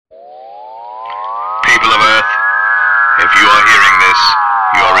you are hearing this,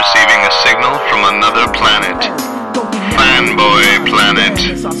 you are receiving a signal from another planet. Fanboy Planet.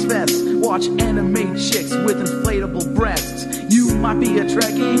 Watch anime chicks with inflatable breasts. You might be a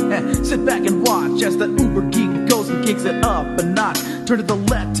Trekkie. Sit back and watch as the uber geek goes and kicks it up a notch. Turn to the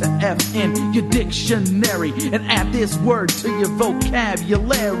letter F in your dictionary and add this word to your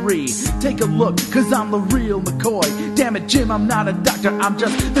vocabulary. Take a look, cause I'm the real McCoy. Damn it, Jim, I'm not a doctor, I'm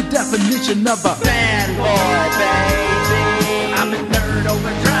just the definition of a fanboy, baby. I'm a nerd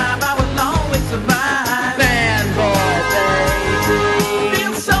overdrive, I will always survive. Fanboy, baby.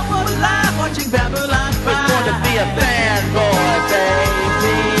 Feel so alive watching Babylon 5. We're going to be a fanboy,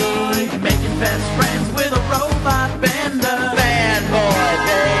 baby. Making best friends with a robot bender. Fanboy,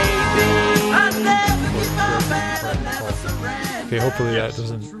 baby. I never give up and I never surrender. Okay, hopefully that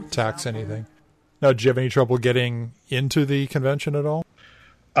doesn't tax anything. Now, did you have any trouble getting into the convention at all?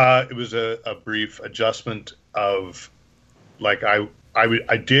 It was a brief adjustment of, like, I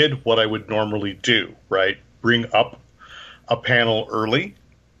did what I would normally do, right? Bring up a panel early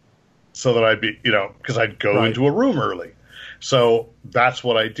so that I'd be, because I'd go into a room early. So that's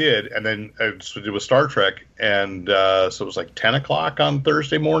what I did. And then I did with Star Trek. And so it was like 10 o'clock on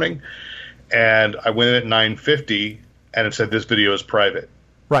Thursday morning. And I went in at 9:50 and it said this video is private.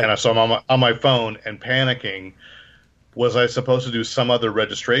 Right. And so I'm on my phone and panicking. Was I supposed to do some other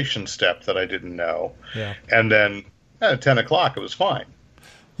registration step that I didn't know? Yeah. And then at 10 o'clock, it was fine.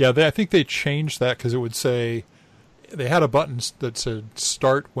 Yeah, I think they changed that because it would say they had a button that said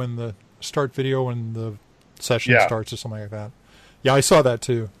start video when the session starts or something like that. Yeah, I saw that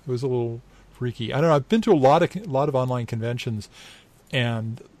too. It was a little freaky. I don't know. I've been to a lot of online conventions,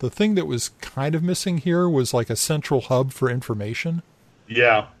 and the thing that was kind of missing here was like a central hub for information.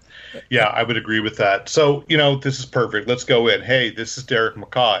 Yeah. Yeah, I would agree with that. So, this is perfect. Let's go in. Hey, this is Derek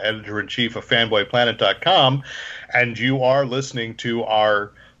McCaw, editor-in-chief of fanboyplanet.com, and you are listening to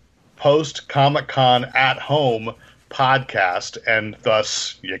our post-Comic-Con at-home podcast, and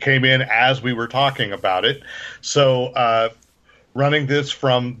thus you came in as we were talking about it. So, running this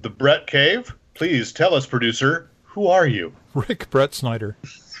from the Brett Cave, please tell us, producer, who are you? Rick Brett Snyder.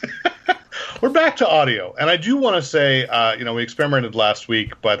 We're back to audio, and I do want to say, we experimented last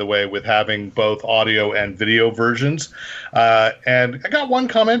week, by the way, with having both audio and video versions, and I got one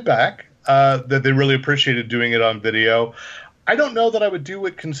comment back that they really appreciated doing it on video. I don't know that I would do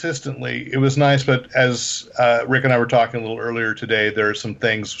it consistently. It was nice, but as Rick and I were talking a little earlier today, there are some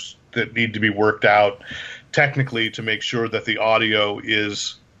things that need to be worked out technically to make sure that the audio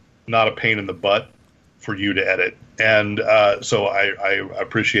is not a pain in the butt for you to edit. And so I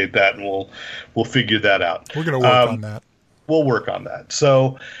appreciate that, and we'll figure that out. We're going to work on that. We'll work on that.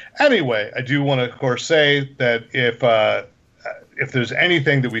 So anyway, I do want to, of course, say that if there's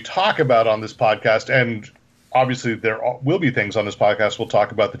anything that we talk about on this podcast, and obviously there will be things on this podcast we'll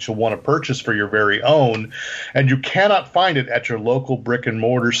talk about that you'll want to purchase for your very own, and you cannot find it at your local brick and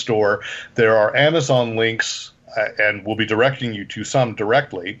mortar store, there are Amazon links, and we'll be directing you to some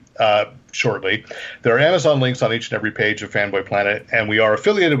directly shortly. There are Amazon links on each and every page of Fanboy Planet, and we are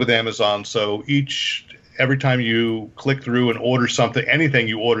affiliated with Amazon, so every time you click through and order something, anything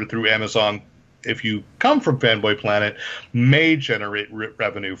you order through Amazon, if you come from Fanboy Planet, may generate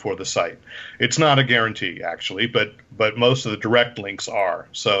revenue for the site. It's not a guarantee, actually, but most of the direct links are.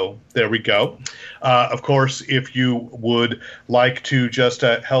 So there we go. Of course, if you would like to just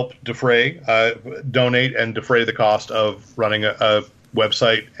help donate and defray the cost of running a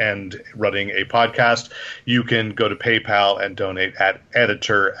website and running a podcast, you can go to PayPal and donate at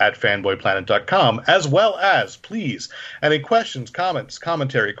editor@fanboyplanet.com, as well as, please, any questions, comments,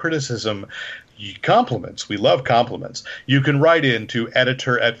 commentary, criticism, compliments. We love compliments. You can write in to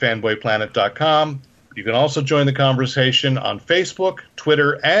editor@fanboyplanet.com. You can also join the conversation on Facebook,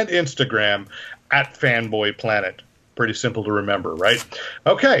 Twitter, and Instagram at Fanboy Planet. Pretty simple to remember, right?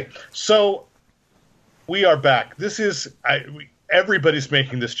 Okay, so we are back. This is everybody's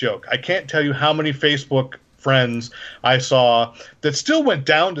making this joke. I can't tell you how many Facebook friends I saw that still went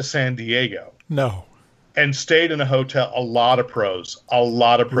down to San Diego. No. And stayed in a hotel. A lot of pros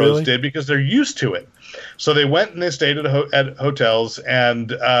really? Did, because they're used to it. So they went and they stayed at hotels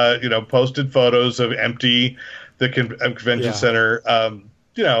and posted photos of empty the convention center. And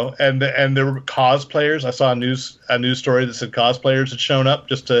there were cosplayers. I saw a news story that said cosplayers had shown up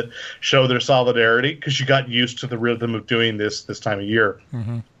just to show their solidarity, because you got used to the rhythm of doing this time of year.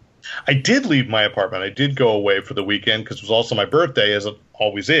 Mm-hmm. I did leave my apartment. I did go away for the weekend because it was also my birthday, as it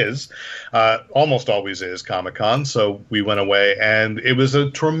always is. Almost always is Comic-Con. So we went away, and it was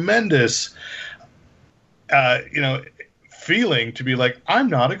a tremendous, feeling to be like, I'm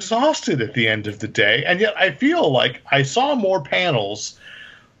not exhausted at the end of the day. And yet I feel like I saw more panels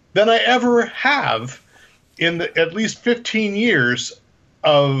than I ever have in the at least 15 years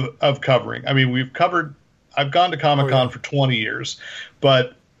of covering. I mean, I've gone to Comic-Con for 20 years,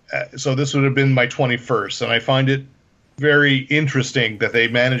 but so this would have been my 21st. And I find it very interesting that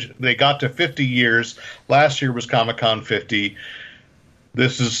they got to 50 years. Last year was Comic-Con 50.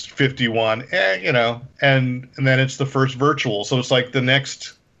 This is 51, and then it's the first virtual. So it's like the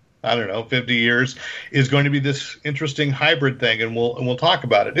next, I don't know, 50 years is going to be this interesting hybrid thing, and we'll talk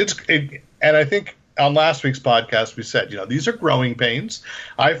about it. And I think on last week's podcast we said, these are growing pains.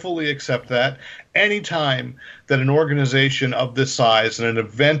 I fully accept that. Anytime that an organization of this size and an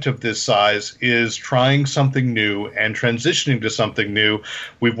event of this size is trying something new and transitioning to something new,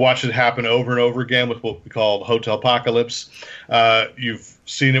 we've watched it happen over and over again with what we call Hotel Apocalypse. You've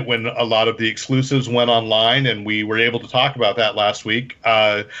seen it when a lot of the exclusives went online, and we were able to talk about that last week.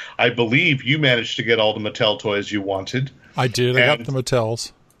 I believe you managed to get all the Mattel toys you wanted. I did. I got the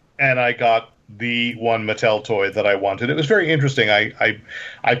Mattels. And I got the one Mattel toy that I wanted. It was very interesting.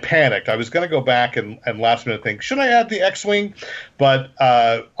 I panicked. I was going to go back and last minute think, should I add the X-Wing? But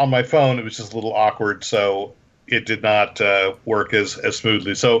on my phone, it was just a little awkward, so it did not work as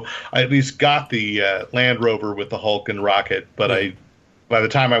smoothly. So I at least got the Land Rover with the Hulk and Rocket, but by the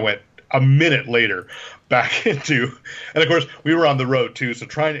time I went a minute later back into, and of course we were on the road too, so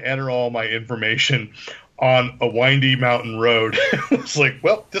trying to enter all my information on a windy mountain road. It's like,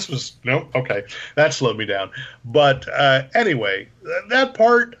 well, okay. That slowed me down. But anyway, that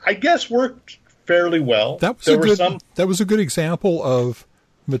part, I guess, worked fairly well. That was a good example of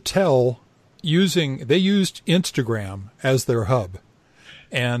Mattel they used Instagram as their hub.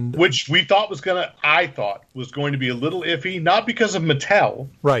 And which I thought was going to be a little iffy, not because of Mattel.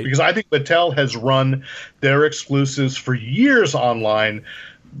 Right. Because I think Mattel has run their exclusives for years online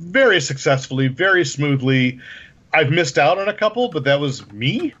very successfully, very smoothly. I've missed out on a couple, but that was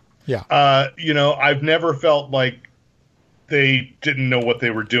me. Yeah. I've never felt like they didn't know what they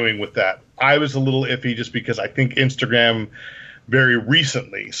were doing with that. I was a little iffy just because I think Instagram very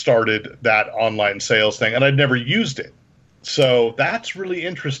recently started that online sales thing, and I'd never used it. So that's really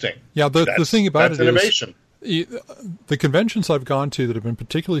interesting. Yeah, the thing about it innovation. Is the conventions I've gone to that have been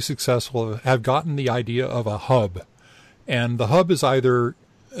particularly successful have gotten the idea of a hub. And the hub is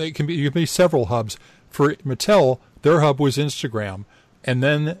it can be several hubs. For Mattel, their hub was Instagram, and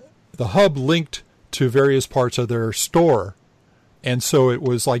then the hub linked to various parts of their store. And so it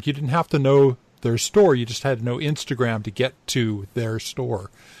was like you didn't have to know their store, you just had to know Instagram to get to their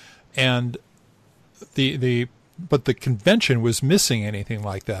store. And but the convention was missing anything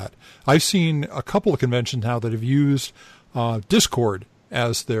like that. I've seen a couple of conventions now that have used Discord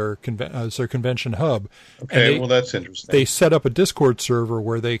as their convention hub. Okay, well, that's interesting. They set up a Discord server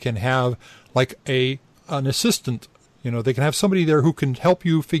where they can have like an assistant. They can have somebody there who can help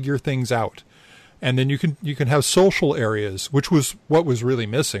you figure things out. And then you can have social areas, which was what was really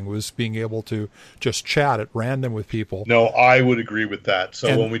missing, was being able to just chat at random with people. No, I would agree with that.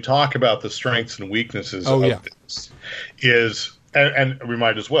 So when we talk about the strengths and weaknesses of this, and we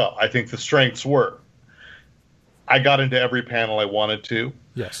might as well, I think the strengths were, I got into every panel I wanted to.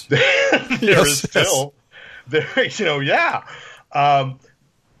 Yes. There is still,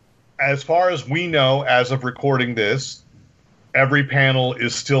 as far as we know, as of recording this, every panel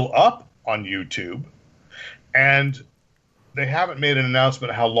is still up on YouTube, and they haven't made an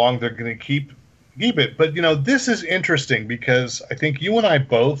announcement how long they're going to keep it. But this is interesting because I think you and I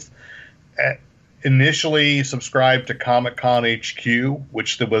both initially subscribed to Comic-Con HQ,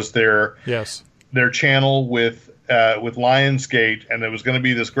 which was their channel with Lionsgate, and there was going to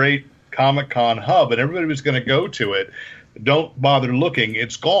be this great Comic-Con hub, and everybody was going to go to it. Don't bother looking;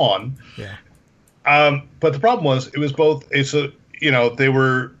 it's gone. Yeah. But the problem was, it was both. They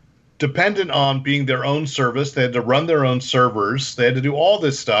were dependent on being their own service. They had to run their own servers. They had to do all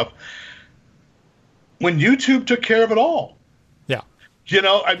this stuff. When YouTube took care of it all. Yeah.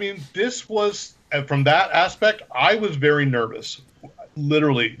 This was, from that aspect, I was very nervous.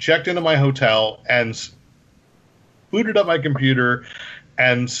 Literally checked into my hotel and booted up my computer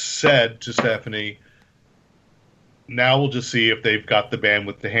and said to Stephanie, now we'll just see if they've got the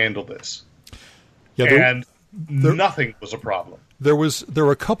bandwidth to handle this. Yeah, nothing was a problem. There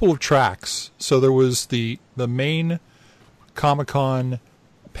were a couple of tracks. So there was the main Comic-Con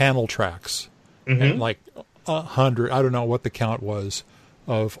panel tracks, and like 100. I don't know what the count was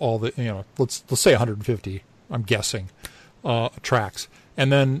of all the let's say 150. I'm guessing tracks,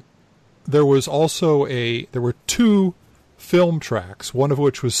 and then there was also there were two film tracks. One of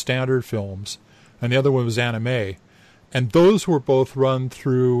which was standard films, and the other one was anime. And those were both run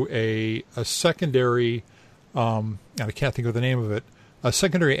through a secondary, and I can't think of the name of it, a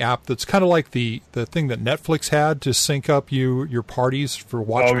secondary app that's kind of like the thing that Netflix had to sync up your parties for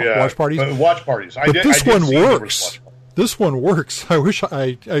watch parties. Watch parties. But this one works. This one works. I wish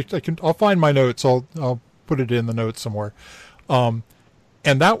I can. I'll find my notes. I'll put it in the notes somewhere. And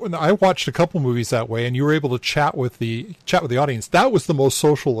that one, I watched a couple movies that way, and you were able to chat with the audience. That was the most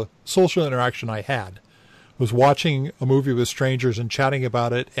social interaction I had. Was watching a movie with strangers and chatting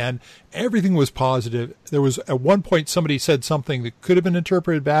about it, and everything was positive. There was at one point somebody said something that could have been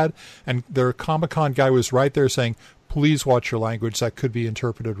interpreted bad, and their Comic-Con guy was right there saying, "Please watch your language. That could be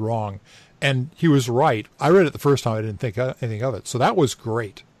interpreted wrong." And he was right. I read it the first time. I didn't think anything of it. So that was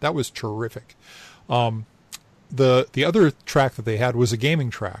great. That was terrific. The other track that they had was a gaming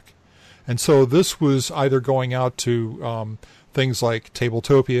track. And so this was either going out to things like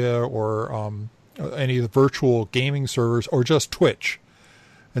Tabletopia or any of the virtual gaming servers or just Twitch.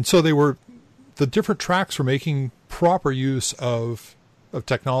 And so the different tracks were making proper use of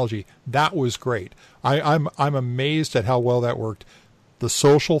technology. That was great. I'm amazed at how well that worked. The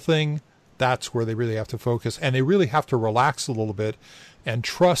social thing, that's where they really have to focus, and they really have to relax a little bit and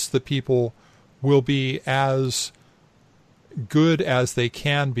trust that people will be as good as they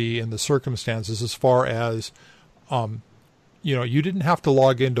can be in the circumstances, as far as you didn't have to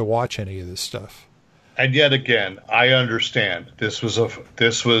log in to watch any of this stuff. And yet again, I understand this was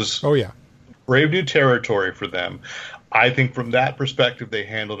oh yeah, brave new territory for them. I think from that perspective, they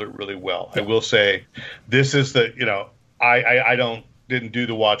handled it really well. Yeah. I will say, this is I didn't do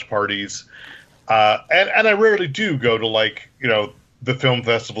the watch parties, and I rarely do go to the film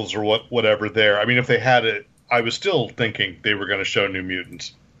festivals or whatever there. I mean, if they had it, I was still thinking they were going to show New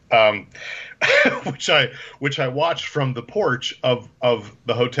Mutants, which I watched from the porch of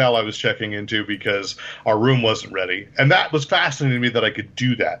the hotel I was checking into because our room wasn't ready, and that was fascinating to me that I could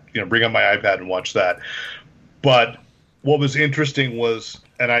do that. Bring up my iPad and watch that. But what was interesting was,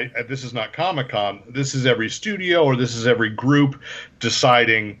 and this is not Comic-Con, this is every studio or this is every group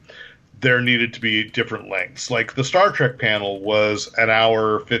deciding there needed to be different lengths. Like the Star Trek panel was an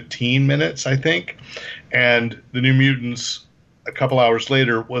hour 15 minutes, I think, and the New Mutants a couple hours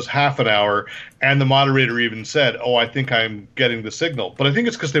later was half an hour, and the moderator even said, "Oh, I think I'm getting the signal." But I think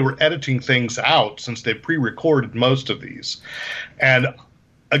it's because they were editing things out since they pre-recorded most of these. And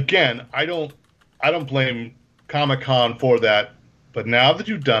again, I don't blame Comic-Con for that, but now that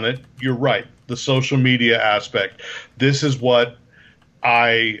you've done it, you're right. The social media aspect. This is what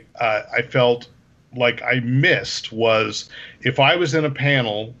I felt like I missed, was if I was in a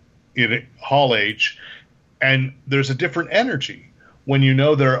panel in Hall H and there's a different energy when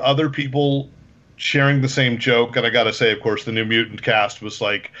there are other people sharing the same joke. And I got to say, of course, the New Mutant cast was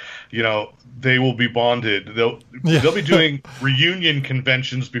like, they will be bonded. They'll be doing reunion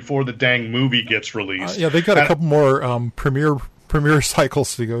conventions before the dang movie gets released. They got a couple more premiere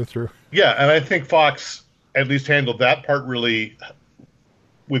cycles to go through. Yeah, and I think Fox at least handled that part really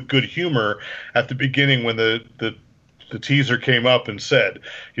with good humor at the beginning when the teaser came up and said,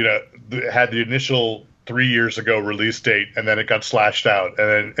 had the initial 3 years ago release date, and then it got slashed out,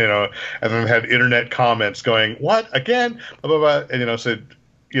 and then and then had internet comments going, "What again?" Blah, blah, blah, and said,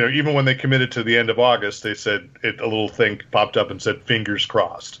 even when they committed to the end of August, they said a little thing popped up and said "fingers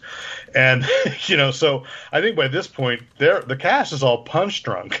crossed," and so I think by this point, the cast is all punch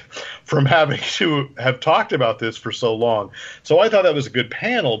drunk from having to have talked about this for so long. So I thought that was a good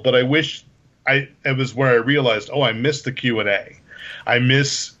panel, but I wish it was where I realized, I missed the Q&A. I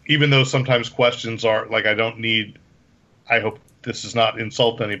miss, even though sometimes questions are like, I hope this does not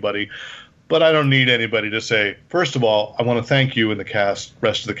insult anybody, but I don't need anybody to say, first of all, I want to thank you and the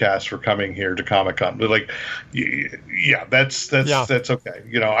rest of the cast for coming here to Comic-Con. But that's okay.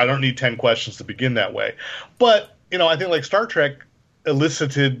 I don't need 10 questions to begin that way. But, I think like Star Trek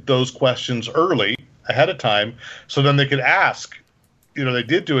elicited those questions early, ahead of time, so then they could ask. They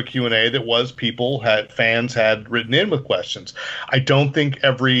did do a Q&A that was fans had written in with questions. I don't think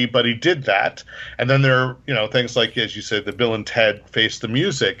everybody did that. And then there are, things like, as you said, the Bill and Ted Face the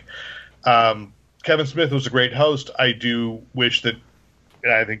Music. Kevin Smith was a great host. I do wish that,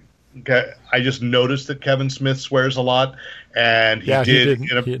 I just noticed that Kevin Smith swears a lot. And he did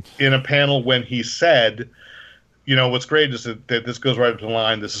in a panel when he said, what's great is that this goes right up to the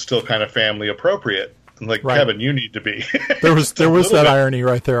line, this is still kind of family appropriate. Like, right. Kevin, you need to be. There was that irony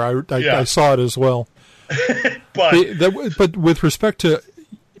right there. I saw it as well. But with respect to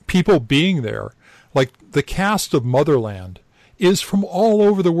people being there, like the cast of Motherland is from all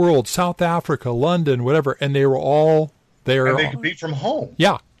over the world, South Africa, London, whatever, and they were all there. And they could be from home.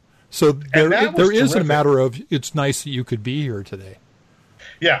 Yeah. So there is terrific. a matter of it's nice that you could be here today.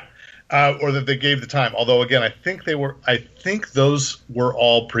 Yeah. Or that they gave the time. Although, again, I think those were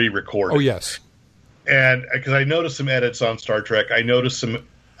all pre-recorded. Oh, yes. And because I noticed some edits on Star Trek. I noticed some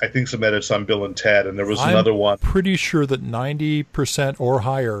edits on Bill and Ted, and there was another one. I'm pretty sure that 90% or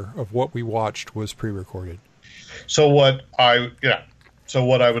higher of what we watched was pre-recorded. So what I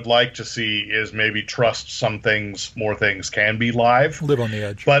would like to see is maybe trust more things can be live. Live on the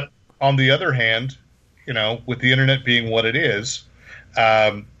edge. But on the other hand, with the internet being what it is,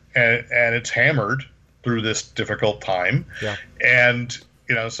 and it's hammered through this difficult time. Yeah. And,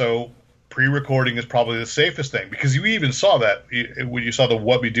 so pre-recording is probably the safest thing, because you even saw that when you saw the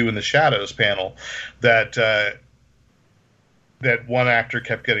What We Do in the Shadows panel, that one actor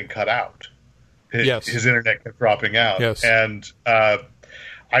kept getting cut out. His internet kept dropping out. Yes. And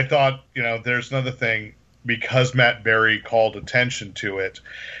I thought, there's another thing, because Matt Berry called attention to it,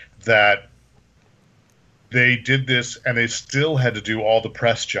 that they did this and they still had to do all the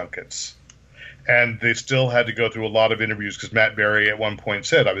press junkets. And they still had to go through a lot of interviews, because Matt Berry at one point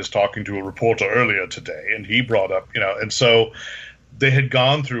said, I was talking to a reporter earlier today, and he brought up, and so they had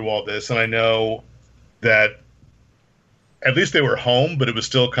gone through all this. And I know that at least they were home, but it was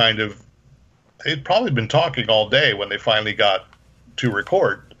still kind of, they'd probably been talking all day when they finally got to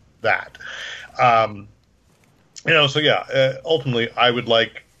record that. Ultimately I would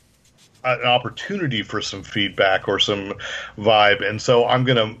like an opportunity for some feedback or some vibe. And so I'm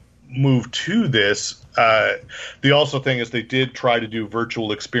going to move to this. The also thing is they did try to do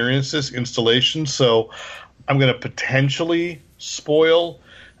virtual experiences, installations. So I'm going to potentially spoil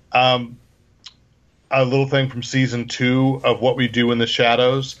a little thing from season 2 of What We Do in the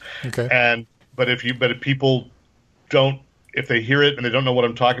Shadows. Okay. But if people don't, if they hear it and they don't know what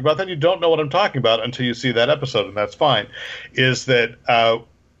I'm talking about, then you don't know what I'm talking about until you see that episode, and that's fine. Is that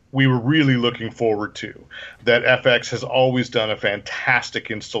we were really looking forward to that. FX has always done a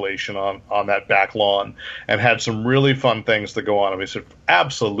fantastic installation on that back lawn and had some really fun things that go on. And we said,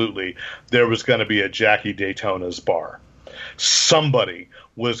 absolutely, there was going to be a Jackie Daytona's bar. Somebody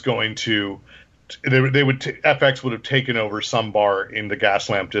was going to. FX would have taken over some bar in the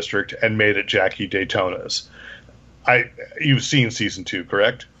Gaslamp district and made it Jackie Daytona's. You've seen season 2,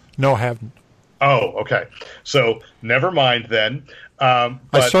 correct? No, I haven't. Oh, okay. So never mind then. I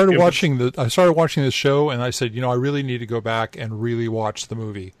started watching this show, and I said, I really need to go back and really watch the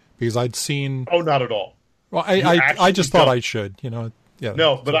movie, because I'd seen. Oh, not at all. Well, I just thought I should. Yeah.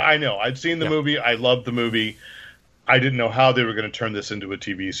 No, but I know I'd seen the movie. I loved the movie. I didn't know how they were going to turn this into a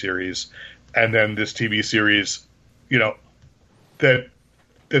TV series. And then this TV series, that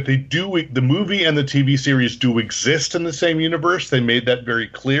they do, the movie and the TV series do exist in the same universe. They made that very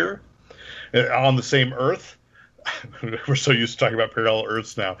clear. On the same Earth. We're so used to talking about parallel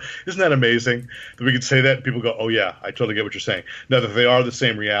Earths now. Isn't that amazing that we can say that and people go, oh yeah, I totally get what you're saying. No, that they are the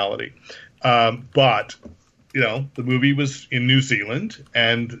same reality. But, the movie was in New Zealand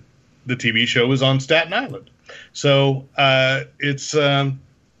and the TV show was on Staten Island. So it's...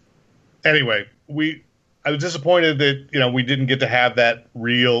 Anyway, I was disappointed that we didn't get to have that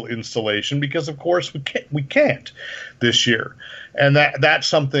real installation, because of course we can't this year, and that's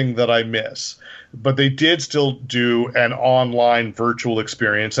something that I miss. But they did still do an online virtual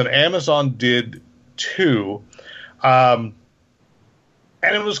experience, and Amazon did too, and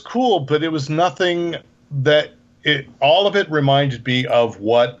it was cool. But it was nothing that all of it reminded me of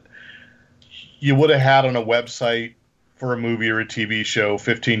what you would have had on a website for a movie or a TV show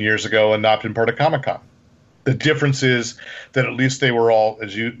 15 years ago and not been part of Comic-Con. The difference is that at least they were all,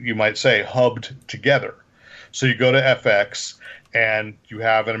 as you might say, hubbed together. So you go to FX and you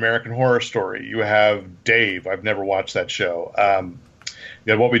have an American Horror Story. You have Dave. I've never watched that show. You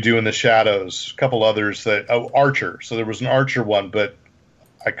had What We Do in the Shadows, a couple others Archer. So there was an Archer one, but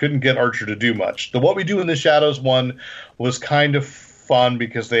I couldn't get Archer to do much. The What We Do in the Shadows one was kind of fun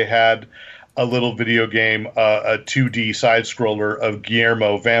because they had a little video game, a 2D side scroller of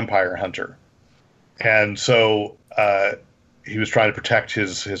Guillermo Vampire Hunter. And so he was trying to protect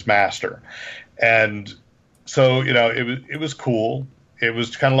his master. And so, it was cool. It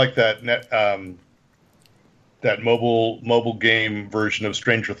was kind of like that mobile game version of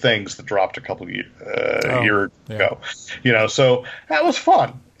Stranger Things that dropped a couple of years ago. So that was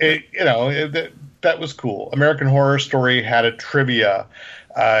fun. That was cool. American Horror Story had a trivia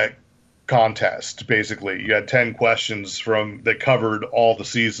contest. Basically, you had 10 questions that covered all the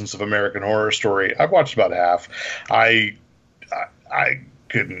seasons of American Horror Story. I've watched about half. I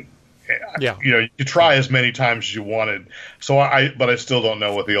couldn't. Yeah. You try as many times as you wanted. But I still don't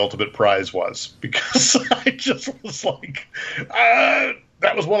know what the ultimate prize was, because I just was like,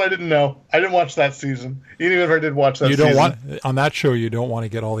 That was one I didn't know. I didn't watch that season. Even if I did watch that season. On that show, you don't want to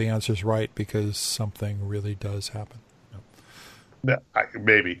get all the answers right because something really does happen. No.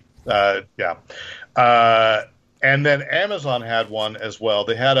 Maybe. Yeah. And then Amazon had one as well.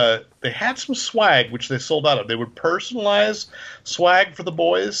 They had some swag, which they sold out of. They would personalize swag for the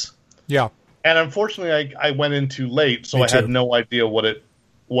boys. Yeah. And unfortunately, I went in too late, so I had no idea what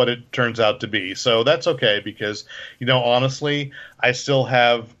it turns out to be. So that's okay because, honestly, I still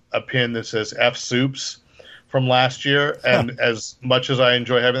have a pin that says F Soups from last year, and as much as I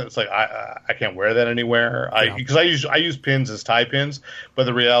enjoy having it, it's like I can't wear that anywhere. Because I use pins as tie pins, but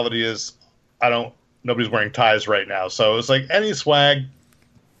the reality is nobody's wearing ties right now. So it's like any swag,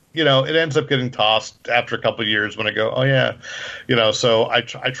 it ends up getting tossed after a couple of years when I go, oh yeah, so I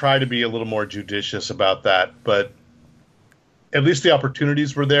try to be a little more judicious about that, but at least the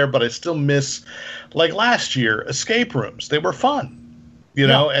opportunities were there, but I still miss, like last year, escape rooms. They were fun,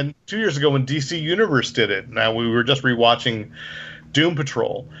 and 2 years ago when DC Universe did it, now we were just rewatching Doom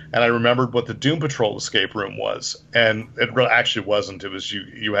Patrol, and I remembered what the Doom Patrol escape room was, and it actually wasn't. It was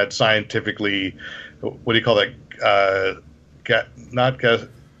you had scientifically, what do you call that?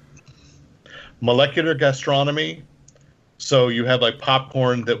 Molecular gastronomy. So you had like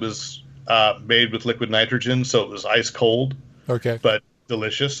popcorn that was made with liquid nitrogen, so it was ice cold, but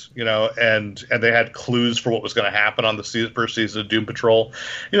delicious, and they had clues for what was going to happen on the first season of Doom Patrol.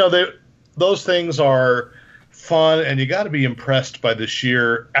 Those things are fun, and you got to be impressed by the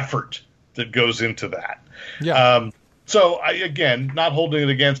sheer effort that goes into that. Yeah. So again, not holding it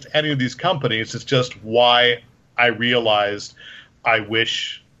against any of these companies, it's just why I realized I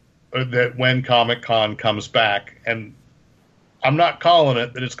wish that when Comic-Con comes back, and I'm not calling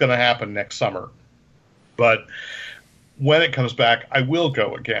it that it's going to happen next summer, but when it comes back, I will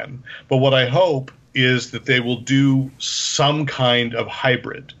go again. But what I hope is that they will do some kind of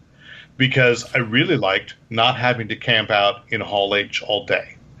hybrid, because I really liked not having to camp out in Hall H all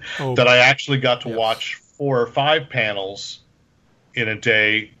day. That I actually got to watch 4 or 5 panels in a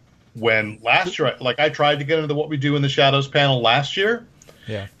day, when last year, I tried to get into the What We Do in the Shadows panel last year,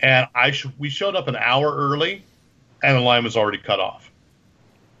 and we showed up an hour early, and the line was already cut off.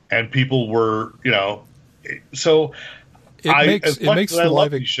 And people were, so it makes the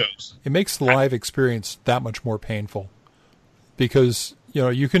live experience that much more painful, because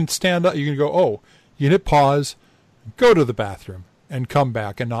you can stand up, you can go, you can hit pause, go to the bathroom, and come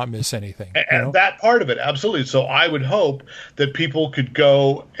back and not miss anything. And that part of it, absolutely. So I would hope that people could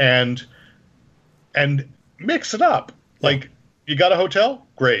go and mix it up. Like, you got a hotel?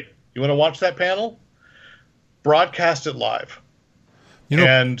 Great. You want to watch that panel? Broadcast it live.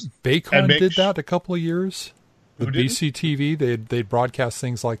 Baycon did that a couple of years with BCTV. They'd broadcast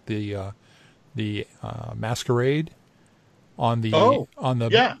things like the Masquerade on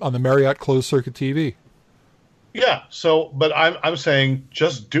the Marriott closed circuit TV. Yeah. So, but I'm saying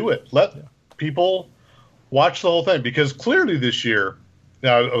just do it. Let people watch the whole thing, because clearly this year.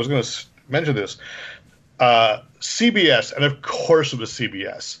 Now, I was going to mention this. CBS, and of course it was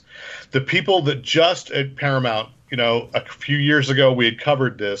CBS. The people that just at Paramount, a few years ago we had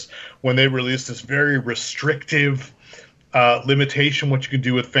covered this when they released this very restrictive limitation what you could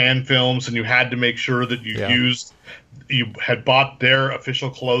do with fan films, and you had to make sure that you had bought their official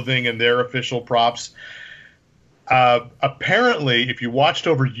clothing and their official props. Apparently, if you watched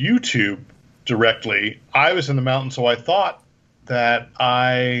over YouTube directly, I was in the mountains, so I thought that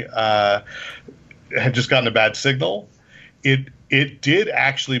I had just gotten a bad signal. It did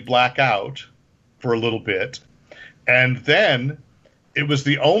actually black out for a little bit, and then it was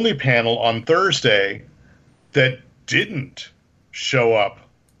the only panel on Thursday that didn't show up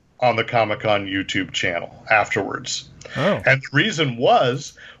on the Comic-Con YouTube channel afterwards. And the reason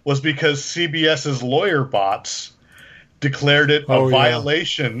was because CBS's lawyer bots declared it a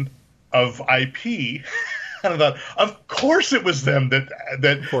violation of IP. And I thought, of course it was them that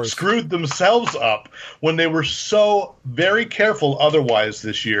screwed themselves up when they were so very careful otherwise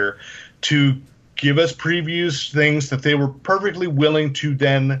this year to give us previews, things that they were perfectly willing to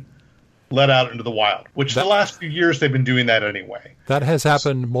then let out into the wild, which the last few years they've been doing that anyway. That has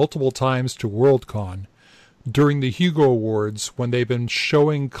happened multiple times to Worldcon during the Hugo Awards, when they've been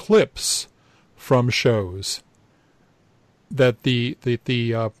showing clips from shows that the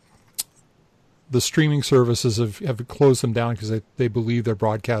streaming services have closed them down because they believe they're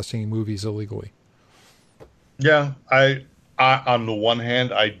broadcasting movies illegally. Yeah, I on the one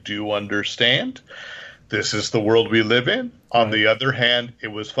hand, I do understand. This is the world we live in. On the other hand, it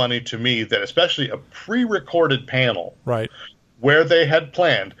was funny to me that especially a pre-recorded panel, where they had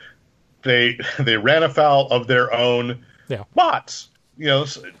planned, they ran afoul of their own bots.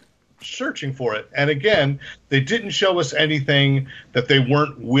 searching for it. And again, they didn't show us anything that they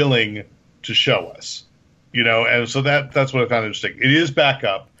weren't willing to show us. And so that's what I found interesting. It is back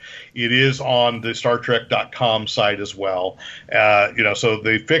up. It is on the StarTrek.com site as well. So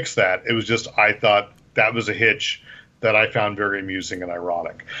they fixed that. It was just, I thought that was a hitch that I found very amusing and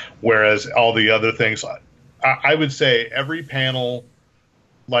ironic. Whereas all the other things, I would say every panel,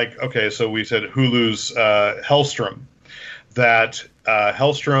 so we said Hulu's Hellstrom, that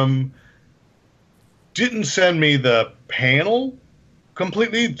Hellstrom didn't send me the panel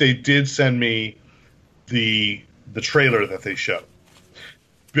completely. They did send me the trailer that they showed.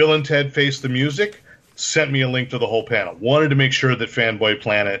 Bill and Ted Face the Music sent me a link to the whole panel. Wanted to make sure that Fanboy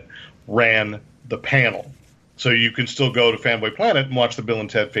Planet ran the panel. So you can still go to Fanboy Planet and watch the Bill and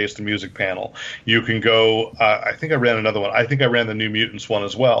Ted Face the Music panel. You can go, I think I ran another one. I think I ran the New Mutants one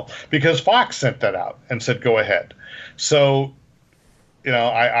as well, because Fox sent that out and said, go ahead. So,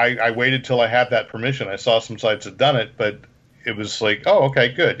 I waited till I had that permission. I saw some sites had done it, but it was like, oh, okay,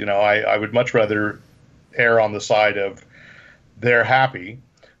 good. I would much rather err on the side of they're happy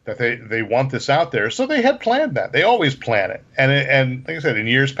that they want this out there. So they had planned that. They always plan it. And like I said, in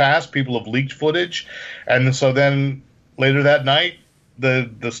years past, people have leaked footage. And so then later that night,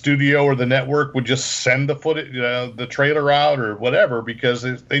 the studio or the network would just send the footage, the trailer out or whatever, because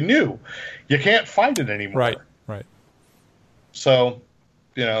they knew you can't find it anymore. Right. So,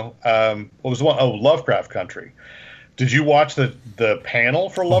 what was the one? Oh, Lovecraft Country. Did you watch the panel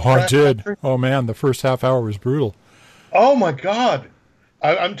for Lovecraft Country? I did. Oh, man, the first half hour was brutal. Oh, my God.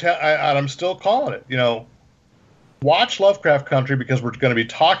 I'm still calling it. Watch Lovecraft Country, because we're going to be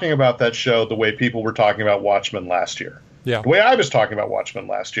talking about that show the way people were talking about Watchmen last year. Yeah. The way I was talking about Watchmen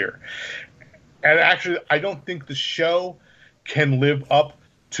last year. And actually, I don't think the show can live up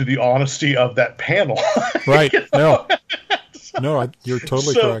to the honesty of that panel. Right. No. No, you're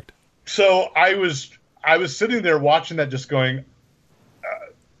totally correct. So I was sitting there watching that, just going,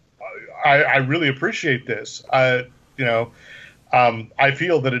 I really appreciate this. I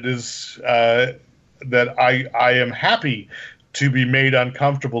feel that it is that I am happy to be made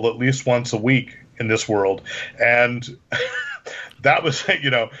uncomfortable at least once a week in this world, and that was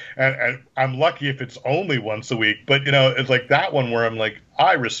and I'm lucky if it's only once a week. But it's like that one where I'm like,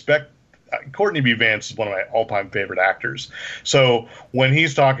 I respect. Courtney B. Vance is one of my all-time favorite actors. So when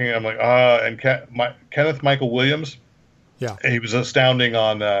he's talking, I'm like, and Kenneth Michael Williams, yeah, he was astounding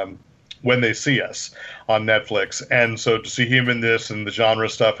on When They See Us on Netflix. And so to see him in this and the genre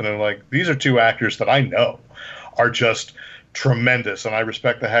stuff, and I'm like, these are two actors that I know are just tremendous, and I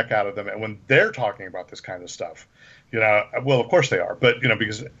respect the heck out of them. And when they're talking about this kind of stuff, well, of course they are, but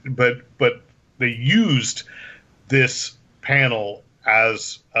but they used this panel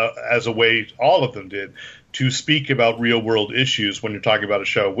as a way, all of them did, to speak about real world issues when you're talking about a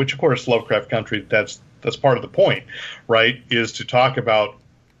show, which of course Lovecraft Country, that's part of the point, right? Is to talk about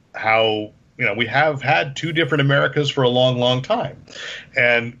how, we have had two different Americas for a long, long time,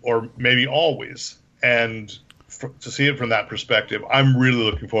 or maybe always. And to see it from that perspective, I'm really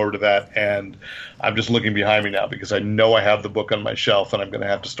looking forward to that. And I'm just looking behind me now, because I know I have the book on my shelf, and I'm going to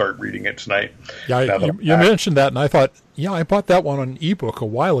have to start reading it tonight. Yeah, you mentioned that, and I thought, I bought that one on ebook a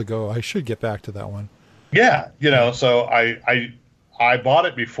while ago. I should get back to that one. Yeah, so I bought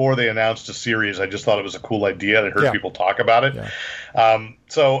it before they announced a series. I just thought it was a cool idea. I heard people talk about it. Yeah.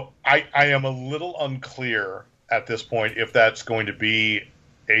 So I am a little unclear at this point if that's going to be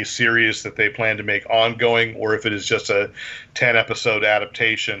a series that they plan to make ongoing, or if it is just a 10-episode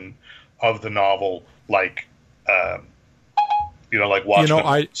adaptation of the novel, like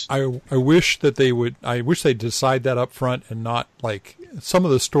Watchmen. I wish that they would. I wish they'd decide that up front, and not like some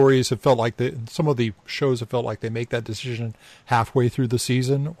of the stories have felt like some of the shows have felt like they make that decision halfway through the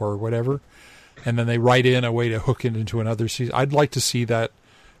season or whatever, and then they write in a way to hook it into another season. I'd like to see that.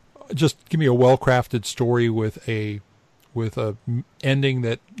 Just give me a well-crafted story with a ending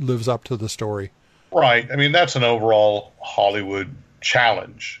that lives up to the story. Right. I mean, that's an overall Hollywood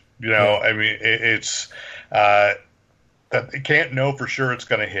challenge. Yeah. I mean, it's that they can't know for sure it's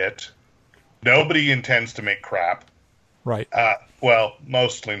going to hit. Nobody intends to make crap. Right. Well,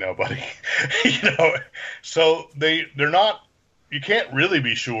 mostly nobody. So they're not. You can't really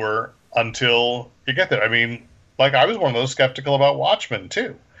be sure until you get there. I mean, like, I was one of those skeptical about Watchmen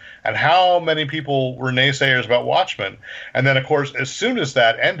too. And how many people were naysayers about Watchmen? And then, of course, as soon as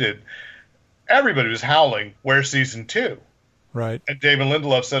that ended, everybody was howling, where's season 2? Right. And David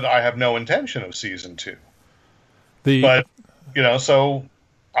Lindelof said, I have no intention of season 2. But, so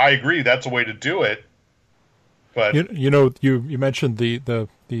I agree, that's a way to do it. But you mentioned the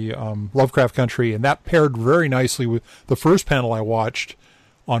Lovecraft Country, and that paired very nicely with the first panel I watched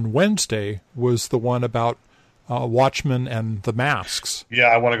on Wednesday was the one about Watchmen and the masks. Yeah,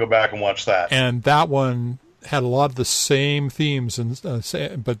 I want to go back and watch that. And that one had a lot of the same themes,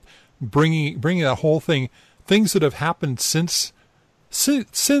 but bringing that whole thing, things that have happened since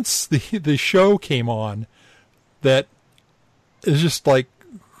the show came on, that is just like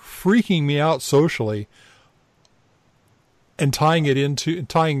freaking me out socially, and tying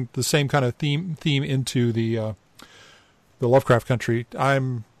the same kind of theme into the Lovecraft Country.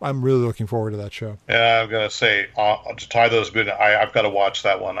 I'm really looking forward to that show. Yeah, I'm gonna say to tie those, I've got to watch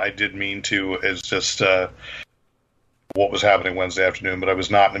that one. I did mean to. It's just what was happening Wednesday afternoon, but I was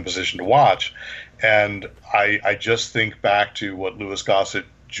not in a position to watch. And I just think back to what Louis Gossett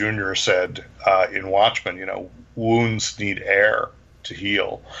Jr. said in Watchmen. Wounds need air to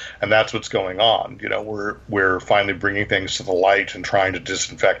heal, and that's what's going on. We're finally bringing things to the light and trying to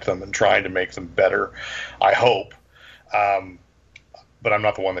disinfect them and trying to make them better, I hope. But I'm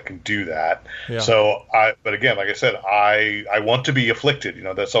not the one that can do that. Yeah. So but again, like I said, I want to be afflicted.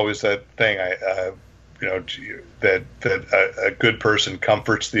 That's always that thing. That a good person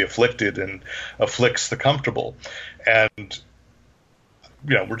comforts the afflicted and afflicts the comfortable. And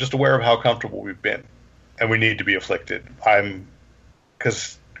we're just aware of how comfortable we've been, and we need to be afflicted.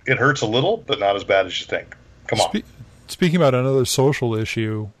 Because it hurts a little, but not as bad as you think. Come on. Speaking about another social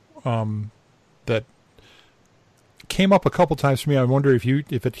issue that came up a couple times for me, I wonder if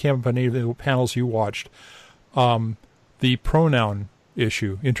it came up on any of the panels you watched, the pronoun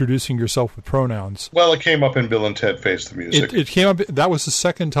issue, introducing yourself with pronouns. Well, it came up in Bill and Ted Face the Music. It came up. That was the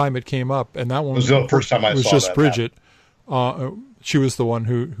second time it came up, and that one was the first time I was saw just that Bridget. She was the one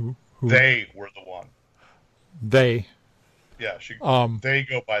who they were the one. They. Yeah, they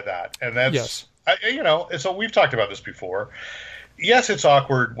go by that, and that's yes. So we've talked about this before. Yes, it's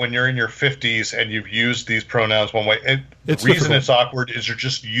awkward when you're in your 50s and you've used these pronouns one way. And the reason it's awkward is you're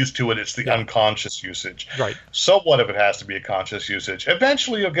just used to it. It's the unconscious usage. Right. So what if it has to be a conscious usage?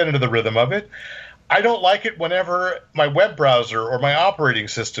 Eventually you'll get into the rhythm of it. I don't like it whenever my web browser or my operating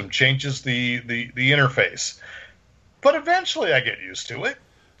system changes the interface. But eventually I get used to it.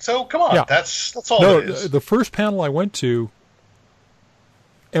 So come on, that's all it is. The first panel I went to,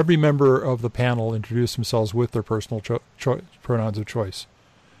 every member of the panel introduced themselves with their personal pronouns of choice,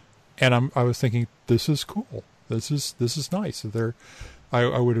 and I was thinking, this is cool. This is nice.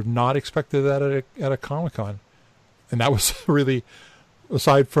 I would have not expected that at a Comic-Con, and that was really,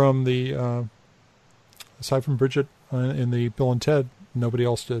 aside from Bridget in the Bill and Ted, nobody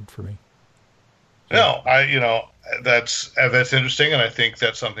else did for me. No, that's interesting, and I think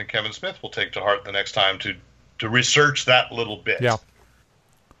that's something Kevin Smith will take to heart the next time to research that little bit. Yeah.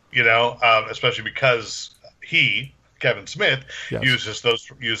 Especially because Kevin Smith,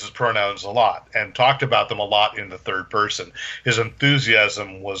 uses pronouns a lot and talked about them a lot in the third person. His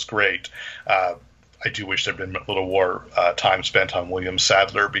enthusiasm was great. I do wish there'd been a little more time spent on William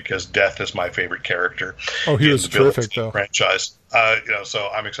Sadler, because Death is my favorite character. Oh, he was terrific, though. Franchise. So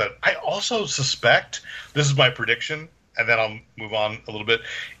I'm excited. I also suspect, this is my prediction, and then I'll move on a little bit,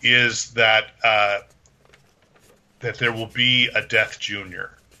 is that there will be a Death Jr.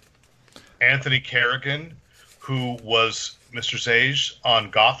 Anthony Kerrigan, who was Mr. Sage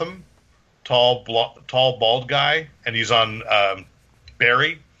on Gotham, tall, bald guy, and he's on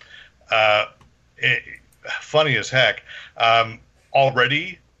Barry. Funny as heck.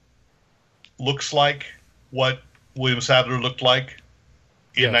 Already looks like what William Sadler looked like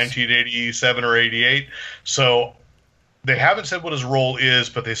in 1987 or 88. So they haven't said what his role is,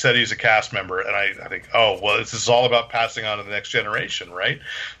 but they said he's a cast member. And I think, this is all about passing on to the next generation, right?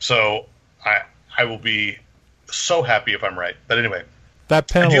 So I will be so happy if I'm right. But anyway. That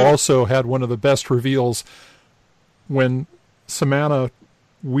panel also had one of the best reveals when Samara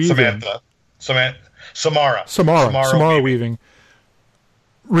Weaving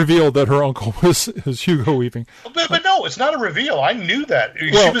revealed that her uncle was Hugo Weaving. But no, it's not a reveal. I knew that.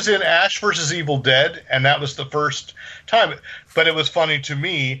 She was in Ash versus Evil Dead, and that was the first time. But it was funny to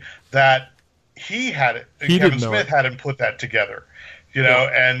me that Kevin Smith hadn't put that together.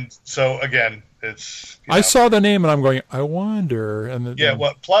 And so again, it's. I saw the name and I'm going, I wonder. And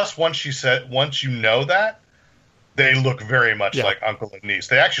plus once you know that, they look very much like uncle and niece.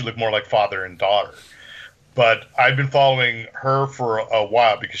 They actually look more like father and daughter. But I've been following her for a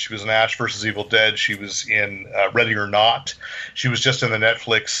while because she was in Ash versus Evil Dead. She was in Ready or Not. She was just in the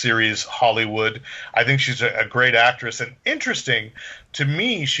Netflix series Hollywood. I think she's a great actress. And interesting, to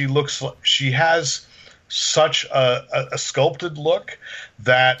me, she has such a sculpted look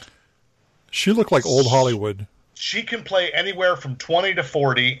that... She looked like old Hollywood. she can play anywhere from 20 to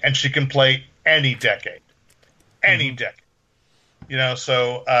 40, and she can play any decade. Any decade. You know,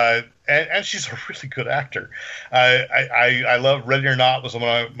 so and she's a really good actor. I love Ready or Not was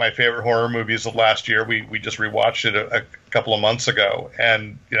one of my favorite horror movies of last year. We just rewatched it a couple of months ago,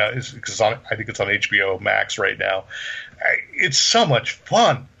 and you know, I think it's on HBO Max right now. It's so much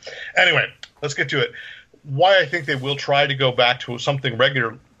fun. Anyway, let's get to it. Why I think they will try to go back to something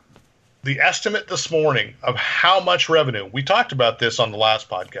regular. The estimate this morning of how much revenue, we talked about this on the last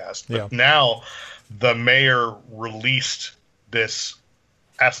podcast, but now the mayor released this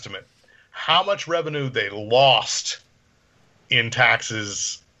estimate. How much revenue they lost in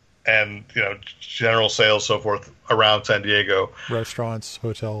taxes and, you know, general sales, so forth, around San Diego. Restaurants,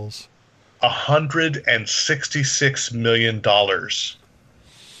 hotels. $166 million.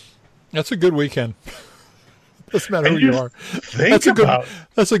 That's a good weekend. Doesn't matter who you are.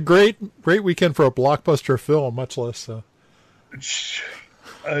 That's a great weekend for a blockbuster film, much less.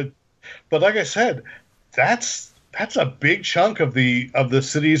 But like I said, that's a big chunk of the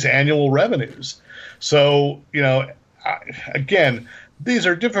city's annual revenues. So, you know, again, these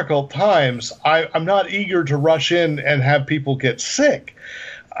are difficult times. I'm not eager to rush in and have people get sick.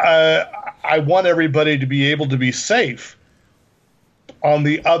 I want everybody to be able to be safe. On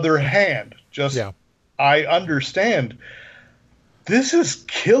the other hand, I understand this is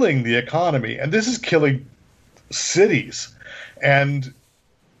killing the economy, and this is killing cities. And,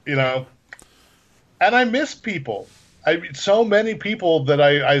 you know, and I miss people. So many people that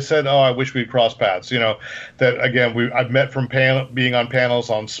I said, oh, I wish we'd cross paths. You know, that again, I've met from being on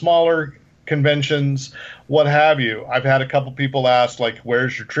panels on smaller conventions, what have you. I've had a couple people ask, like,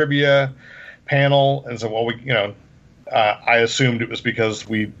 where's your trivia panel? And so, well, I assumed it was because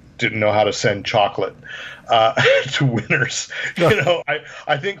we didn't know how to send chocolate to winners. You know,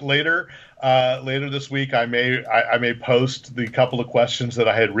 I think later this week I may post the couple of questions that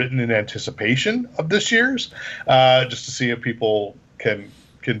I had written in anticipation of this year's, just to see if people can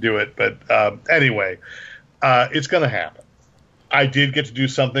do it. But anyway, it's going to happen. I did get to do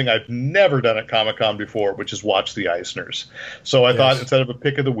something I've never done at Comic-Con before, which is watch the Eisners. So I thought instead of a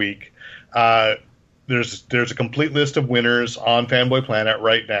pick of the week, there's a complete list of winners on Fanboy Planet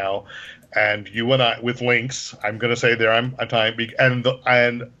right now, and you and I with links. I'm going to say there I'm tying and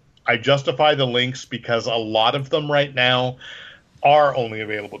I justify the links because a lot of them right now are only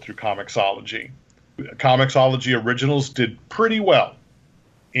available through Comixology. Comixology Originals did pretty well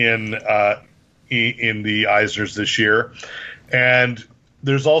in the Eisners this year, and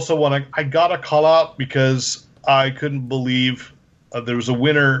there's also one I gotta call out because I couldn't believe there was a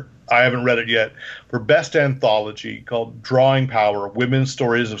winner. I haven't read it yet, for Best Anthology called Drawing Power, Women's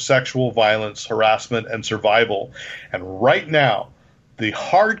Stories of Sexual Violence, Harassment, and Survival. And right now, the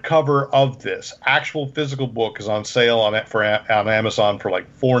hardcover of this actual physical book is on sale on Amazon for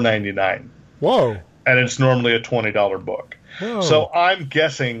like $4.99. Whoa. And it's normally a $20 book. Whoa. So I'm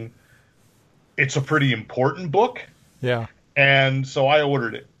guessing it's a pretty important book. Yeah. And so I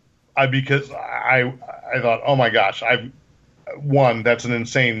ordered it because I thought, oh my gosh, that's an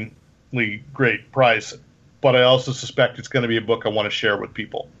insanely great price, but I also suspect it's going to be a book I want to share with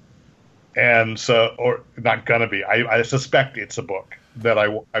people. And so, or not going to be, I suspect it's a book that I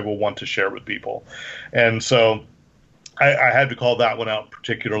will want to share with people. And so I had to call that one out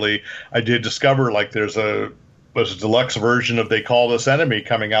particularly. I did discover like there's a deluxe version of They Call Us Enemy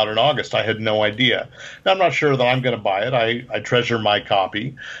coming out in August. I had no idea. Now, I'm not sure that I'm going to buy it. I treasure my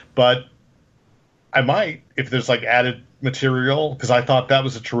copy, but I might if there's like added material, because I thought that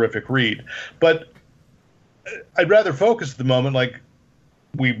was a terrific read. But I'd rather focus at the moment, like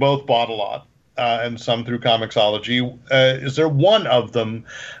we both bought a lot, and some through Comixology. Is there one of them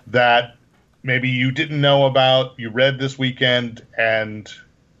that maybe you didn't know about, you read this weekend, and,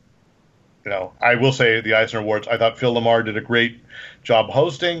 you know, I will say the Eisner Awards, I thought Phil Lamar did a great job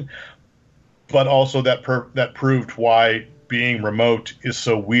hosting, but also that proved why being remote is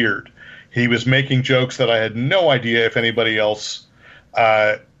so weird. He was making jokes that I had no idea if anybody else,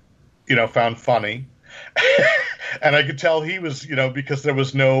 found funny. And I could tell he was, because there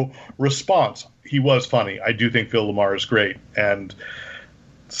was no response. He was funny. I do think Phil Lamar is great. And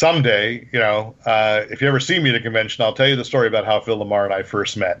someday, if you ever see me at a convention, I'll tell you the story about how Phil Lamar and I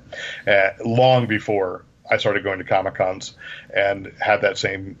first met, long before I started going to Comic-Cons, and had that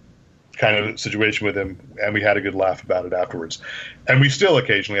same kind of situation with him, and we had a good laugh about it afterwards. And we still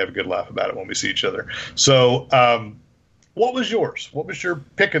occasionally have a good laugh about it when we see each other. So what was yours? What was your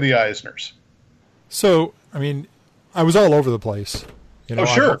pick of the Eisners? So, I was all over the place.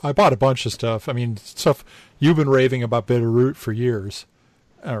 Sure. I bought a bunch of stuff. Stuff you've been raving about Bitterroot for years.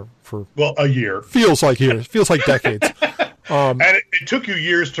 for a year. Feels like years. Feels like decades. And it took you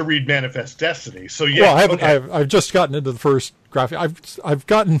years to read Manifest Destiny. So yeah, well, I haven't. Okay. I've just gotten into the first graphic. I've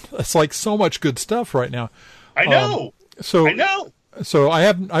gotten. It's like so much good stuff right now. I know. I know. So I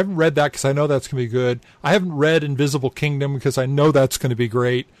haven't read that because I know that's going to be good. I haven't read Invisible Kingdom because I know that's going to be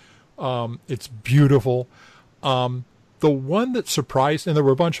great. It's beautiful. The one that surprised, and there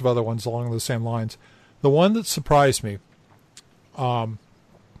were a bunch of other ones along the same lines. The one that surprised me,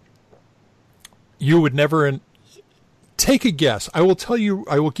 you would never take a guess. I will tell you.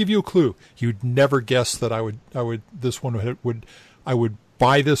 I will give you a clue. You'd never guess that I would. This one would. I would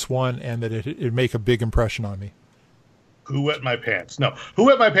buy this one, and that it'd make a big impression on me. Who Wet My Pants? No, Who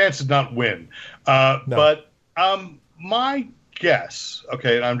Wet My Pants did not win. No. But my guess.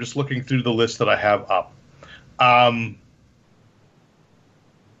 Okay, and I'm just looking through the list that I have up. I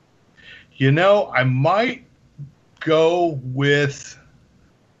might go with.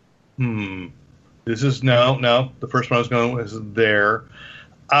 This is no. The first one I was going with is there.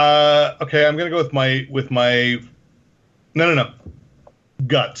 Okay, I'm going to go with my. No.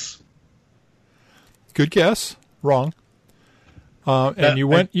 Guts. Good guess. Wrong. And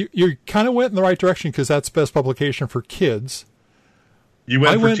you kind of went in the right direction because that's best publication for kids. You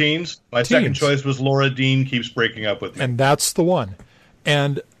went for teens? My second choice was Laura Dean Keeps Breaking Up With Me. And that's the one.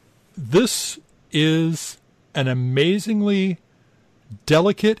 And this is an amazingly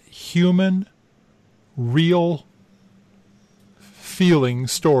delicate, human, real feeling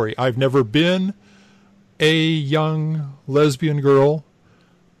story. I've never been a young lesbian girl.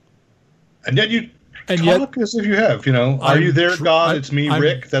 And yet you talk as if you have, Are You There, God? It's Me,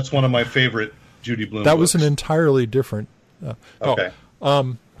 Rick. That's one of my favorite Judy Blume That books. was an entirely different. Okay.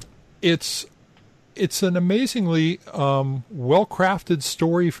 It's an amazingly well-crafted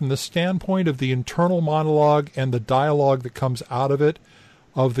story from the standpoint of the internal monologue and the dialogue that comes out of it,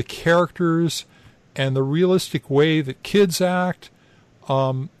 of the characters and the realistic way that kids act.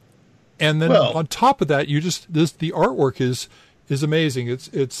 And then on top of that, the artwork is amazing.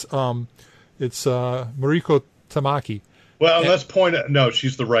 It's Mariko Tamaki. Well, let's point out. No,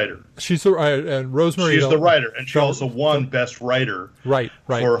 she's the writer. She's the and Rosemary. She's the writer, and she also won Best Writer. Right.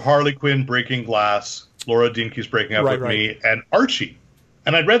 For Harley Quinn, Breaking Glass, Laura Dean Keeps Breaking Up with Me, and Archie.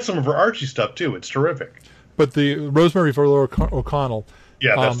 And I'd read some of her Archie stuff too. It's terrific. But the Rosemary Valor O'Connell.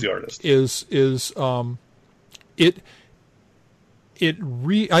 Yeah, that's the artist. That's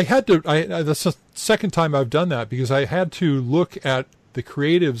the second time I've done that because I had to look at the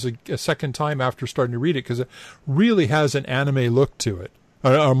creatives a second time after starting to read it because it really has an anime look to it,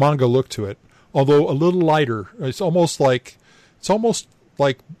 a manga look to it, although a little lighter. It's almost like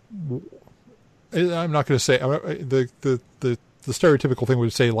I'm not going to say the stereotypical thing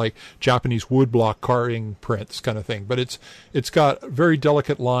would say like Japanese woodblock carving prints kind of thing, but it's got a very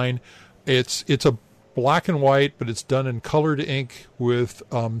delicate line. It's a black and white, but it's done in colored ink with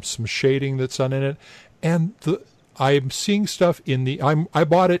some shading that's done in it, and I'm seeing stuff in I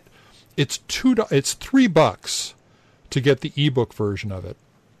bought it. It's $3 to get the ebook version of it,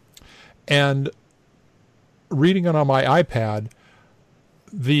 and reading it on my iPad.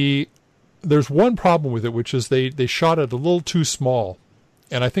 There's one problem with it, which is they shot it a little too small,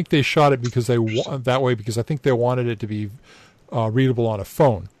 and I think they shot it because because I think they wanted it to be readable on a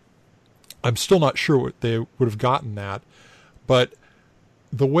phone. I'm still not sure what they would have gotten that, but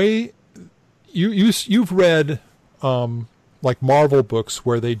the way you've read. Like Marvel books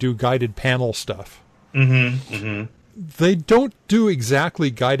where they do guided panel stuff. Mm-hmm, mm-hmm. They don't do exactly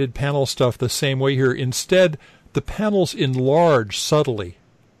guided panel stuff the same way here. Instead, the panels enlarge subtly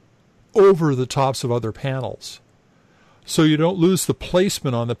over the tops of other panels. So you don't lose the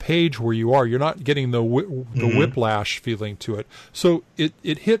placement on the page where you are. You're not getting the whiplash feeling to it. So it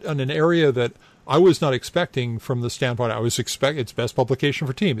hit on an area that I was not expecting from the standpoint. I was expecting it's best publication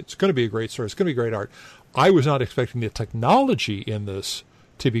for team. It's going to be a great story. It's going to be great art. I was not expecting the technology in this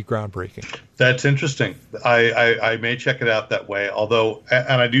to be groundbreaking. That's interesting. I may check it out that way. Although,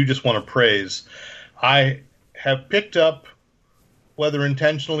 and I do just want to praise, I have picked up, whether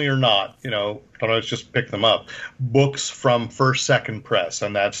intentionally or not, let's just pick them up, books from First Second Press,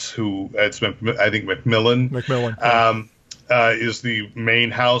 and that's who it's. I think Macmillan. Is the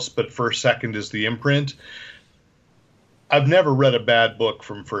main house, but First Second is the imprint. I've never read a bad book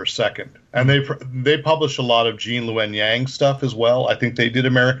from First Second, and they publish a lot of Jean Luen Yang stuff as well. I think they did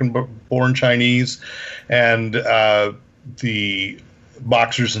American Born Chinese and the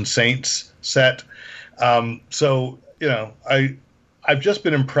Boxers and Saints set. So I've just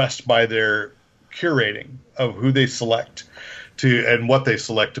been impressed by their curating of who they select and what they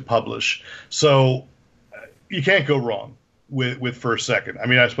select to publish. So you can't go wrong with First Second. I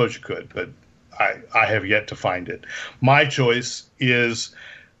mean, I suppose you could, but I have yet to find it. My choice is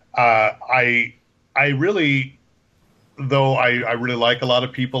I really, though I really like a lot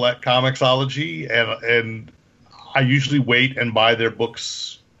of people at Comixology, and I usually wait and buy their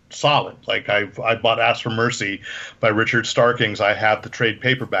books solid. Like I bought Ask for Mercy by Richard Starkings. I have the trade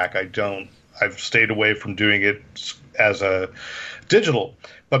paperback. I've stayed away from doing it as a digital.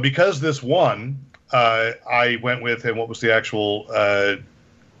 But because this won, I went with, and what was the actual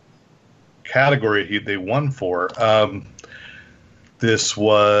category they won for? This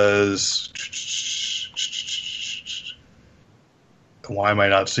was, why am I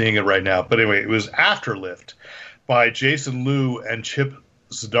not seeing it right now? But anyway, it was Afterlift by Jason Liu and Chip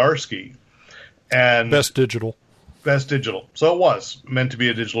Zdarsky. And Best digital. So it was meant to be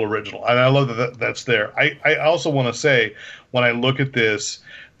a digital original. And I love that that's there. I also want to say, when I look at this,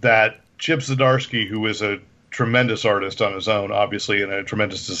 that Chip Zdarsky, who is a tremendous artist on his own, obviously, and a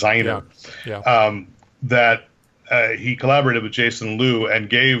tremendous designer, that he collaborated with Jason Liu and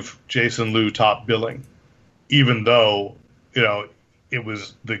gave Jason Liu top billing, even though, it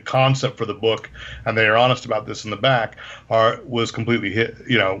was the concept for the book, and they are honest about this in the back, was completely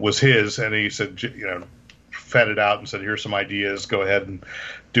was his, and he said, fed it out and said, here's some ideas, go ahead and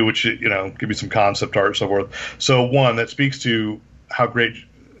do what give me some concept art and so forth. So one, that speaks to how great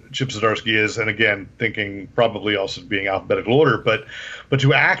Chip Zdarsky is, and again, thinking probably also being alphabetical order, but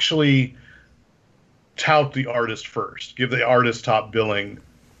to actually tout the artist first, give the artist top billing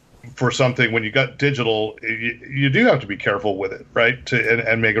for something. When you got digital, you do have to be careful with it, right?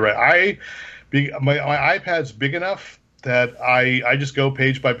 And make it right. My iPad's big enough that I just go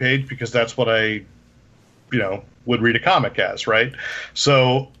page by page, because that's what I would read a comic as, right?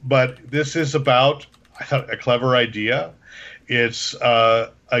 So, but this is about, I thought, a clever idea. It's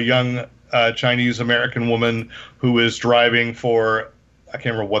a young Chinese American woman who is driving for, I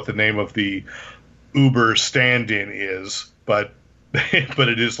can't remember what the name of the Uber stand-in is, but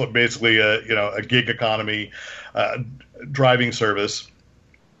it is basically a gig economy driving service,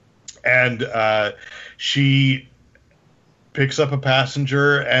 and she picks up a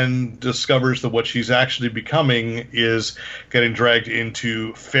passenger and discovers that what she's actually becoming is getting dragged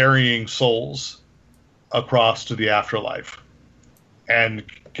into ferrying souls across to the afterlife, and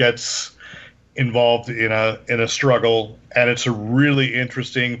gets involved in a struggle. And it's a really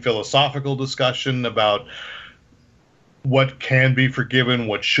interesting philosophical discussion about what can be forgiven,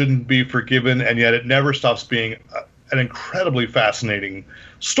 what shouldn't be forgiven, and yet it never stops being an incredibly fascinating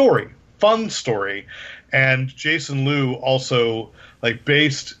story, fun story. And Jason Liu also,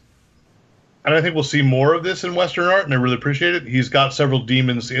 based, and I think we'll see more of this in Western art, and I really appreciate it. He's got several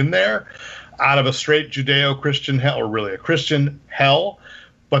demons in there out of a straight Judeo-Christian hell, or really a Christian hell,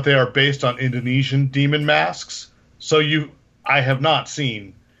 but they are based on Indonesian demon masks. So I have not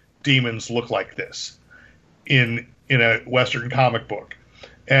seen demons look like this in a Western comic book.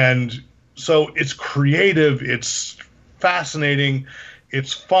 And so it's creative, it's fascinating,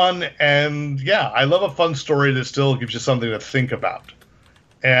 it's fun, and I love a fun story that still gives you something to think about.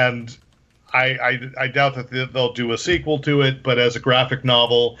 And I doubt that they'll do a sequel to it, but as a graphic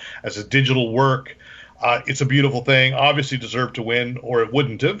novel, as a digital work, it's a beautiful thing. Obviously deserved to win, or it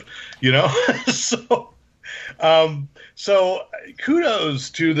wouldn't have, So kudos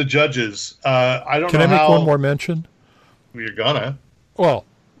to the judges. I don't know how... Can I make one more mention? You're gonna. Well,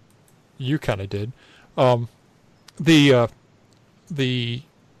 you kind of did. What did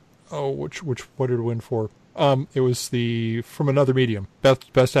it win for? It was from Another Medium,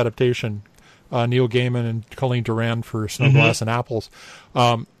 best adaptation. Neil Gaiman and Colleen Doran for Snowglass and Apples.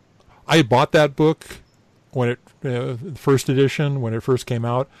 I bought that book when the first edition, when it first came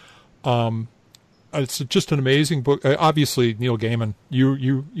out. It's just an amazing book. Obviously, Neil Gaiman.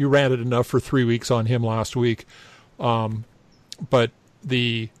 You ranted enough for 3 weeks on him last week. But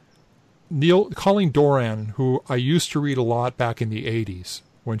Colleen Doran, who I used to read a lot back in the 80s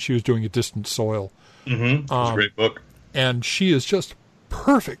when she was doing A Distant Soil. It's a great book. And she is just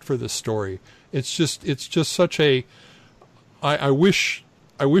perfect for this story. It's just such a, I wish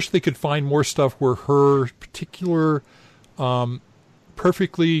they could find more stuff where her particular,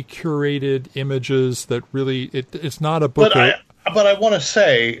 perfectly curated images that really, it's not a book. But I want to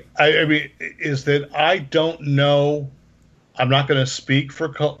say, I mean, is that I don't know. I'm not going to speak for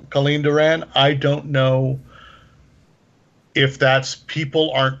Colleen Doran. I don't know if that's people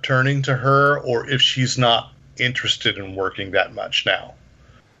aren't turning to her, or if she's not interested in working that much now.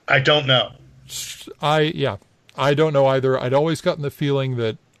 I don't know. I don't know either. I'd always gotten the feeling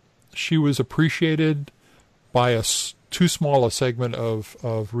that she was appreciated by too small a segment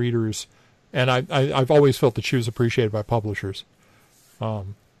of readers And I've always felt that she was appreciated by publishers.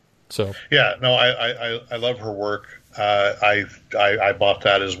 So yeah, no, I love her work. I bought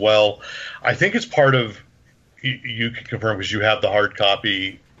that as well. I think it's part of, you can confirm because you have the hard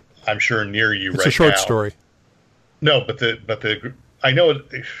copy, I'm sure, near you right now. It's a short story. No, but I know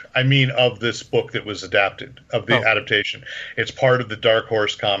it, I mean of this book that was adapted, of the adaptation. It's part of the Dark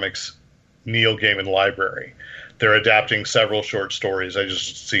Horse Comics Neil Gaiman library. They're adapting several short stories. I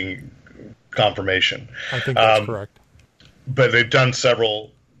just seen confirmation. I think that's correct. But they've done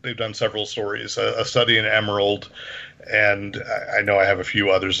several stories. A Study in Emerald, and I know I have a few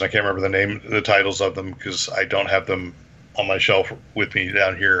others, and I can't remember the titles of them because I don't have them on my shelf with me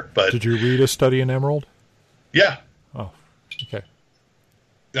down here. But did you read A Study in Emerald? Yeah. Oh, okay.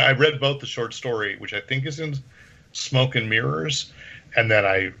 I read both the short story, which I think is in Smoke and Mirrors, and then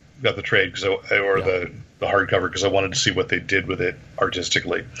I got the trade the hardcover because I wanted to see what they did with it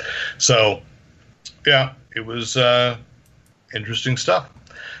artistically. So, yeah, it was interesting stuff.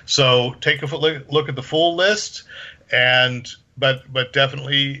 So take a look at the full list, but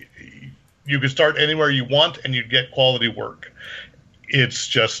definitely you could start anywhere you want and you'd get quality work. It's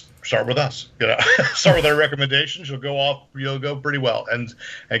just start with us. Start with our recommendations. You'll go pretty well and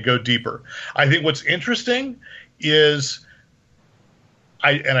go deeper. I think what's interesting is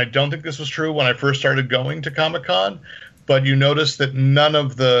I don't think this was true when I first started going to Comic-Con, but you notice that none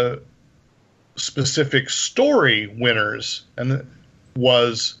of the specific story winners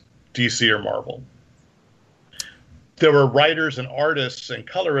was DC or Marvel. There were writers and artists and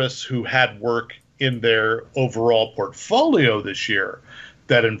colorists who had work in their overall portfolio this year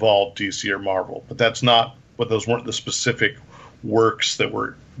that involved DC or Marvel, but those weren't the specific works that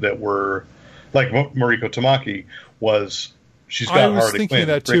were like Mariko Tamaki was. She's got Harley Quinn. I was thinking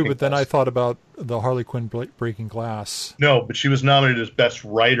that too, but then I thought about the Harley Quinn Breaking Glass. No, but she was nominated as Best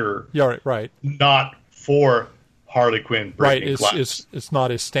Writer. Yeah, right. Not for Harley Quinn Breaking Glass. It's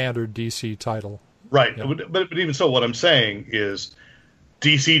not a standard DC title. Right, yeah. But even so, what I'm saying is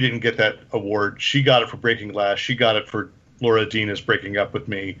DC didn't get that award. She got it for Breaking Glass. She got it for Laura Dina's Breaking Up With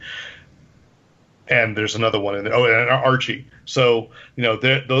Me. And there's another one in there. Oh, and Archie. So,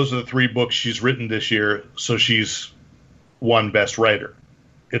 those are the three books she's written this year. So she's won Best Writer.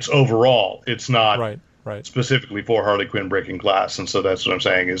 It's overall. It's not right. specifically for Harley Quinn Breaking Glass. And so that's what I'm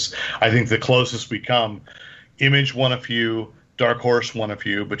saying is I think the closest we come, Image won a few, Dark Horse won a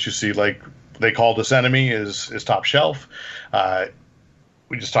few, but you see, like, They Called Us Enemy is top shelf.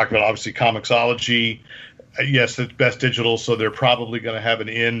 We just talked about, obviously, Comixology. Yes, it's Best Digital, so they're probably going to have an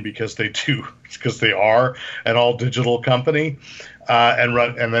in because they are an all digital company, and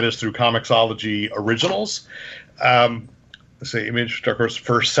that is through Comixology Originals. Let's say Image, Dark Horse,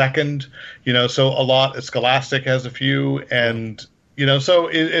 First, Second, so a lot. Scholastic has a few, and so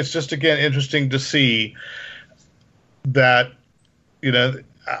it's just again interesting to see that that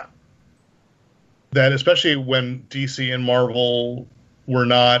especially when DC and Marvel were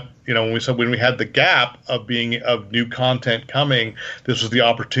not, when we had the gap of new content coming, this was the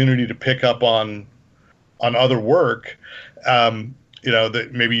opportunity to pick up on other work, that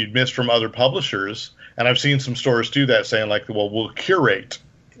maybe you'd missed from other publishers. And I've seen some stores do that, saying like, well, we'll curate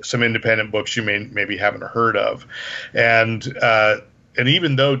some independent books you maybe haven't heard of. And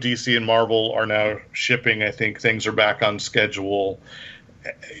even though DC and Marvel are now shipping, I think things are back on schedule.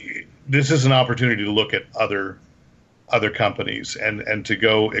 This is an opportunity to look at other companies and to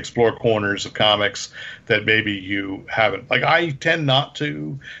go explore corners of comics that maybe you haven't. Like, I tend not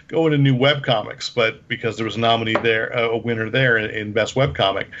to go into new webcomics, but because there was a nominee there, a winner there in Best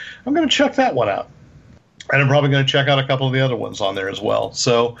Webcomic, I'm going to check that one out. And I'm probably going to check out a couple of the other ones on there as well.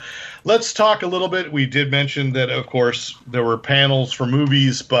 So let's talk a little bit. We did mention that, of course, there were panels for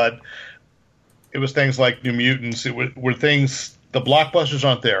movies, but it was things like New Mutants. It were things, the blockbusters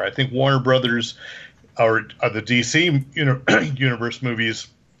aren't there. I think Warner Brothers or the DC Universe movies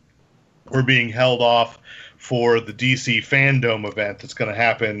were being held off for the DC Fandom event that's going to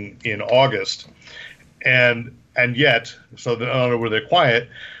happen in August. And yet, so I don't know where they're quiet,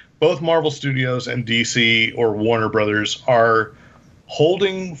 both Marvel Studios and DC or Warner Brothers are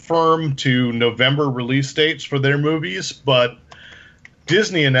holding firm to November release dates for their movies, but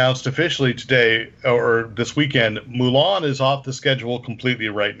Disney announced officially today or this weekend, Mulan is off the schedule completely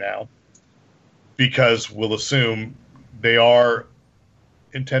right now because we'll assume they are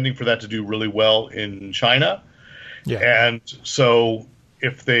intending for that to do really well in China. Yeah. And so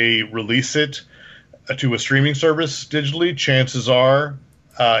if they release it to a streaming service digitally, chances are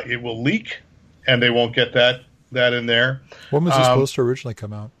it will leak, and they won't get that in there. When was it supposed to originally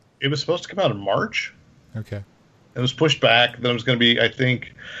come out? It was supposed to come out in March. Okay. It was pushed back. Then it was going to be, I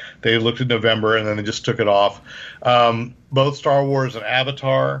think, they looked at November, and then they just took it off. Both Star Wars and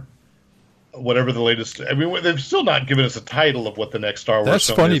Avatar, whatever the latest. I mean, they've still not given us a title of what the next Star Wars. That's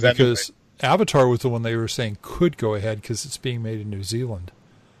film funny is because anyway. Avatar was the one they were saying could go ahead because it's being made in New Zealand,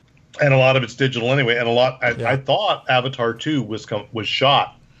 and a lot of it's digital anyway. And a lot, I thought Avatar 2 was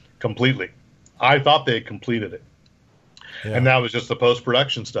shot completely. I thought they had completed it. Yeah. And that was just the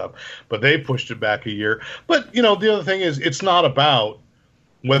post-production stuff. But they pushed it back a year. But, the other thing is, it's not about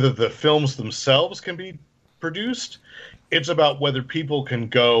whether the films themselves can be produced. It's about whether people can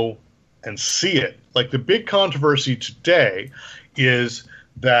go and see it. Like, the big controversy today is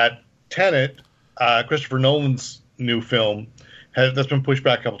that Tenet, Christopher Nolan's new film, that's been pushed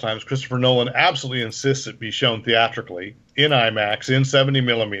back a couple times. Christopher Nolan absolutely insists it be shown theatrically, in IMAX, in 70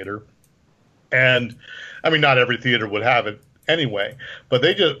 millimeter. And I mean, not every theater would have it anyway, but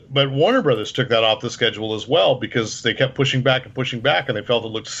Warner Brothers took that off the schedule as well because they kept pushing back, and they felt it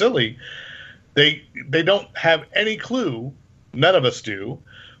looked silly. They don't have any clue, none of us do,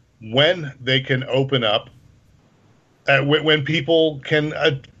 when they can open up, when people can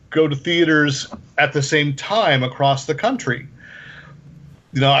go to theaters at the same time across the country.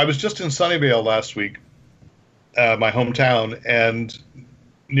 I was just in Sunnyvale last week, my hometown, and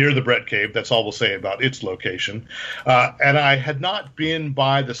near the Brett Cave. That's all we'll say about its location. And I had not been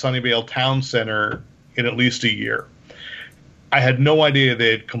by the Sunnyvale Town Center in at least a year. I had no idea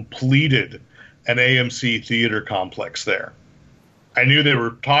they had completed an AMC theater complex there. I knew they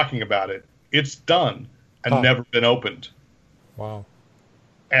were talking about it. It's done and never been opened. Wow.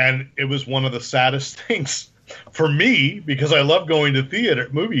 And it was one of the saddest things for me, because I love going to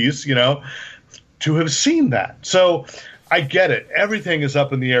movies, to have seen that. So I get it. Everything is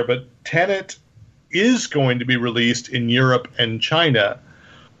up in the air, but Tenet is going to be released in Europe and China,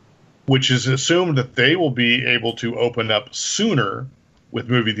 which is assumed that they will be able to open up sooner with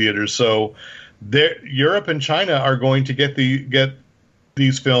movie theaters. So Europe and China are going to get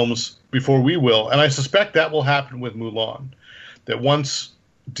these films before we will. And I suspect that will happen with Mulan, that once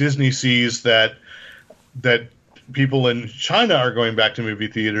Disney sees that people in China are going back to movie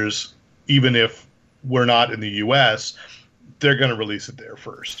theaters, even if we're not in the U.S., they're going to release it there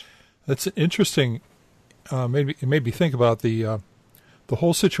first. That's interesting. It made me think about the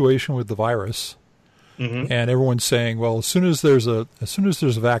whole situation with the virus, and everyone's saying, "Well, as soon as there's a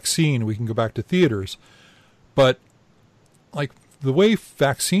vaccine, we can go back to theaters." But like the way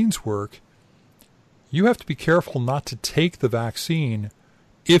vaccines work, you have to be careful not to take the vaccine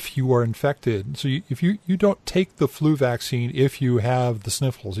if you are infected. So if you don't take the flu vaccine if you have the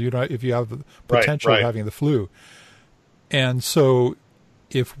sniffles, if you have the potential of having the flu. And so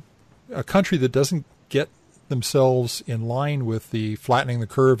if a country that doesn't get themselves in line with the flattening the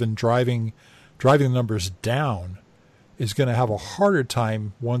curve and driving the numbers down is going to have a harder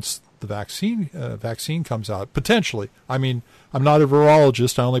time once the vaccine comes out, potentially. I mean, I'm not a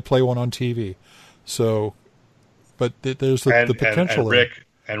virologist. I only play one on TV. So, but there's the potential.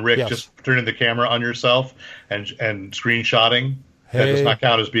 And Rick, yes. Just turning the camera on yourself and screenshotting, that does not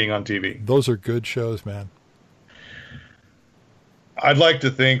count as being on TV. Those are good shows, man. I'd like to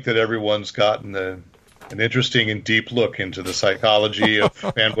think that everyone's gotten an interesting and deep look into the psychology of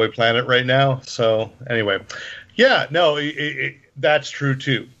Fanboy Planet right now. So anyway, that's true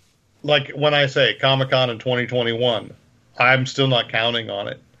too. Like when I say Comic-Con in 2021, I'm still not counting on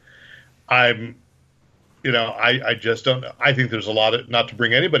it. I just don't know. I think there's a lot of, not to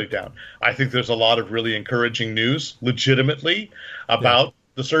bring anybody down, I think there's a lot of really encouraging news legitimately about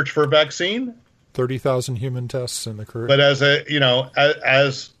the search for a vaccine. 30,000 human tests in the current. But as if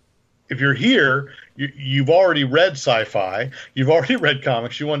you're here, you've already read sci-fi, you've already read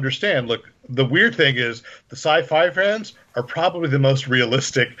comics, you understand. Look, the weird thing is the sci-fi fans are probably the most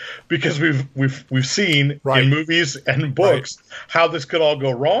realistic because we've seen in movies and books how this could all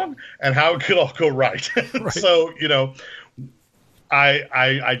go wrong and how it could all go right. So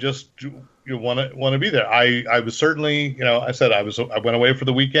I just want to be there. I was certainly I went away for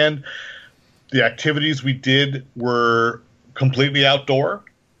the weekend. The activities we did were completely outdoor,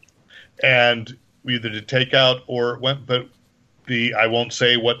 and we either did takeout or went. But I won't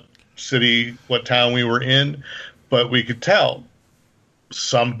say what town we were in, but we could tell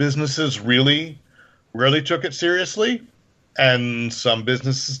some businesses really took it seriously, and some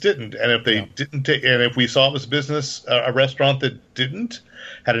businesses didn't. And if they didn't take, and if we saw it was a restaurant that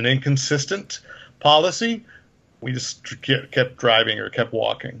had an inconsistent policy, we just kept driving or kept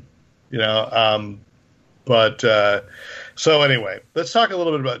walking. So anyway, let's talk a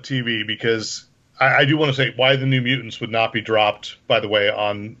little bit about TV because I do want to say why the New Mutants would not be dropped, by the way,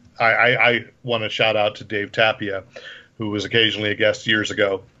 on... I want to shout out to Dave Tapia, who was occasionally a guest years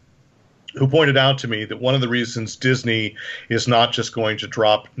ago, who pointed out to me that one of the reasons Disney is not just going to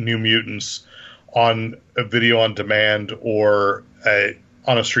drop New Mutants on a video on demand or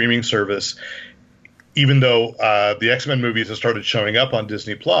on a streaming service, even though the X-Men movies have started showing up on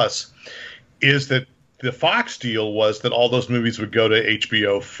Disney Plus, is that the Fox deal was that all those movies would go to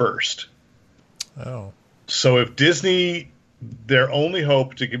HBO first. Oh. So if Disney, their only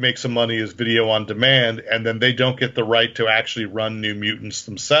hope to make some money is video on demand, and then they don't get the right to actually run New Mutants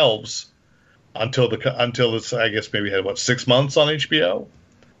themselves until it's, I guess, maybe had 6 months on HBO.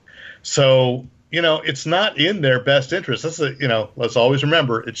 So, it's not in their best interest. Let's always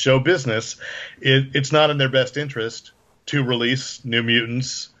remember, it's show business. It's not in their best interest to release New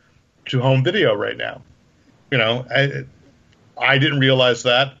Mutants to home video right now. I didn't realize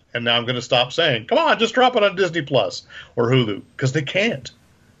that, and now I'm going to stop saying, come on, just drop it on Disney Plus or Hulu, because they can't.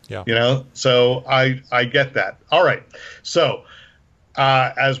 Yeah. So I get that. All right. So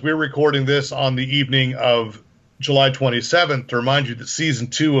as we're recording this on the evening of July 27th, to remind you that Season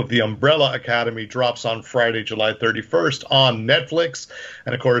 2 of The Umbrella Academy drops on Friday, July 31st on Netflix.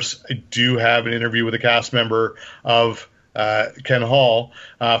 And, of course, I do have an interview with a cast member of Ken Hall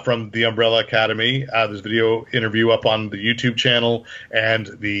from the Umbrella Academy. There's a video interview up on the YouTube channel and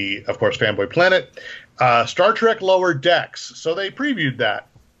of course, Fanboy Planet. Star Trek Lower Decks. So they previewed that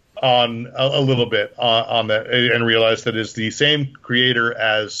on a little bit on that, and realized that it's the same co-creator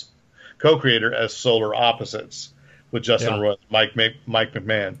as Solar Opposites with Justin Roy, Mike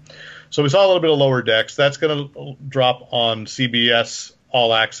McMahon. So we saw a little bit of Lower Decks. That's going to drop on CBS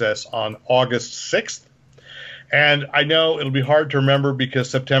All Access on August 6th. And I know it'll be hard to remember because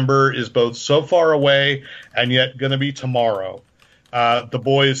September is both so far away and yet going to be tomorrow. The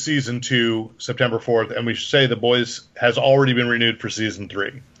Boys Season 2, September 4th, and we should say The Boys has already been renewed for Season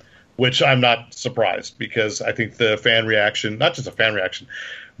 3, which I'm not surprised because I think the fan reaction, not just a fan reaction,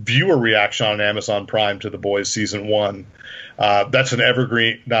 viewer reaction on Amazon Prime to The Boys Season 1, that's an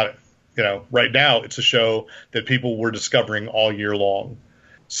evergreen, right now it's a show that people were discovering all year long.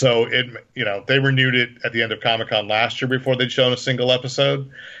 So they renewed it at the end of Comic-Con last year before they'd shown a single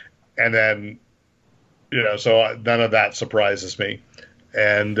episode. And then, so none of that surprises me.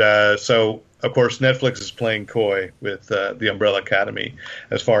 And so, of course, Netflix is playing coy with the Umbrella Academy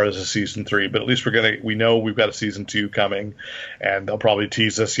as far as a Season 3. But at least we know we've got a Season 2 coming, and they'll probably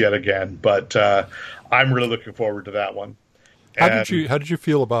tease us yet again. But I'm really looking forward to that one. How did you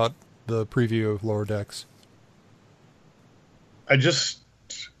feel about the preview of Lower Decks?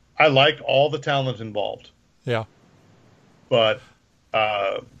 I like all the talent involved. Yeah. But,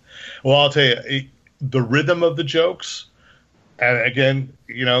 I'll tell you, the rhythm of the jokes, and again,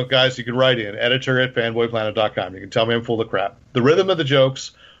 guys, you can write in, editor@fanboyplanet.com. You can tell me I'm full of crap. The rhythm of the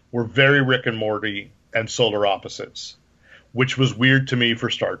jokes were very Rick and Morty and Solar Opposites, which was weird to me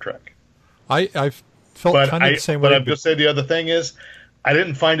for Star Trek. I felt kind of the same way. But I'm just saying the other thing is, I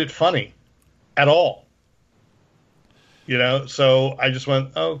didn't find it funny at all. So I just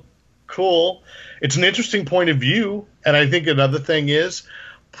went, oh, cool. It's an interesting point of view. And I think another thing is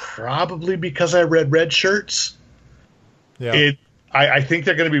probably because I read Red Shirts. Yeah. I think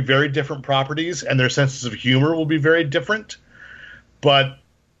they're going to be very different properties and their senses of humor will be very different. But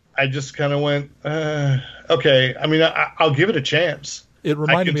I just kind of went, okay. I mean, I'll give it a chance. It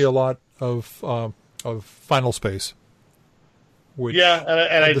reminded me a lot of Final Space. Which and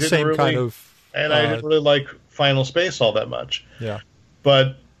I didn't same really, kind of. And I didn't really like Final Space all that much. Yeah.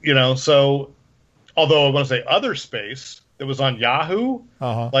 But, so, although I want to say Other Space that was on Yahoo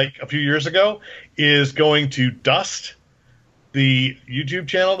like a few years ago is going to dust the YouTube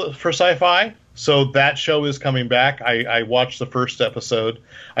channel for Sci-Fi. So that show is coming back. I watched the first episode.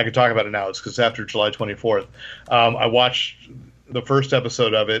 I can talk about it now. It's because after July 24th. I watched the first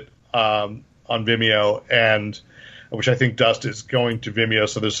episode of it on Vimeo, and which I think Dust is going to Vimeo.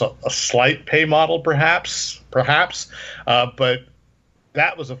 So there's a slight pay model, perhaps. But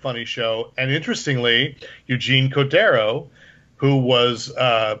that was a funny show. And interestingly, Eugene Cordero, who was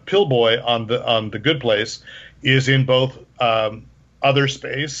Pillboy on the Good Place, is in both Other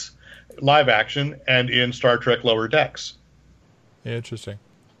Space, live action, and in Star Trek Lower Decks. Interesting.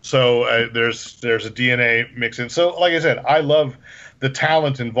 So there's a DNA mix in. So like I said, I love the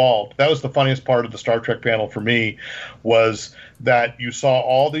talent involved. That was the funniest part of the Star Trek panel for me, was that you saw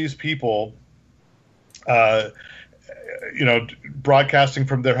all these people broadcasting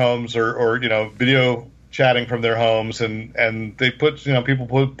from their homes or video chatting from their homes, and they put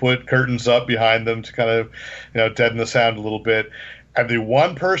people put curtains up behind them to kind of deaden the sound a little bit, And the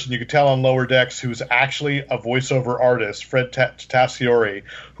one person you could tell on Lower Decks who's actually a voiceover artist, Fred Tassiori,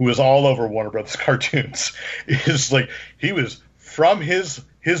 who is all over Warner Brothers cartoons, is like, he was from his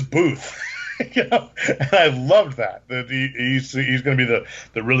booth. You know, and I loved that he's going to be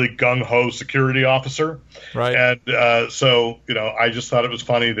the really gung-ho security officer, right? And so, you know, I just thought it was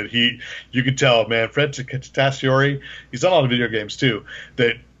funny that you could tell, man, Fred Tassiori, he's done a lot of video games too,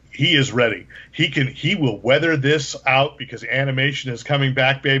 that he is ready. He will weather this out because animation is coming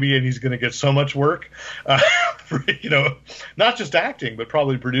back, baby, and he's going to get so much work, for, you know, not just acting, but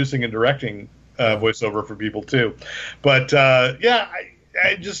probably producing and directing voiceover for people too. But yeah.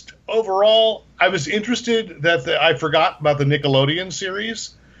 I just overall, I was interested that I forgot about the Nickelodeon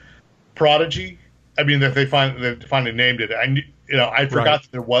series, Prodigy. I mean, that they finally named it. I forgot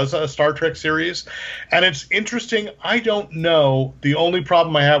that there was a Star Trek series, and it's interesting. I don't know. The only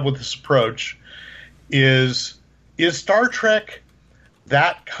problem I have with this approach is Star Trek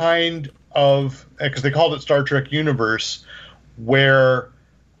that kind of, because they called it Star Trek Universe, where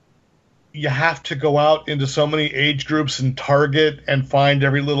you have to go out into so many age groups and target and find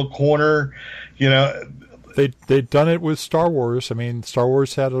every little corner, you know. They'd done it with Star Wars. I mean, Star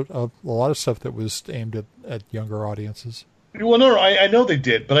Wars had a lot of stuff that was aimed at younger audiences. Well, no, I know they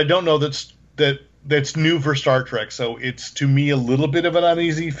did, but I don't know that's new for Star Trek. So it's, to me, a little bit of an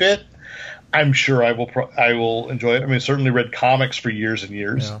uneasy fit. I'm sure I will enjoy it. I mean, I certainly read comics for years and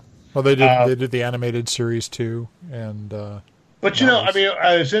years. Yeah. Well, they did the animated series too, and. But, you know, I mean,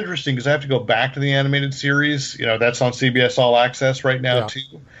 it's interesting because I have to go back to the animated series. You know, that's on CBS All Access right now,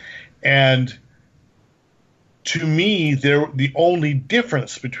 too. And to me, the only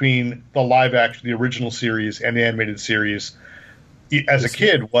difference between the live action, the original series, and the animated series as a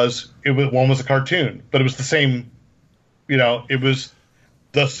kid was one was a cartoon, but it was the same. You know, it was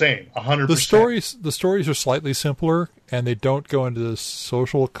the same, 100%. The stories are slightly simpler, and they don't go into the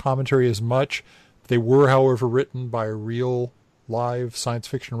social commentary as much. They were, however, written by real live science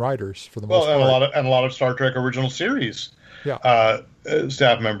fiction writers for the most part. And a lot of Star Trek original series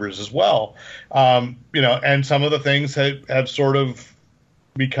staff members as well. You know, and some of the things have sort of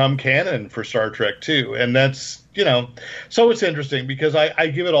become canon for Star Trek too, and that's, you know, so it's interesting because I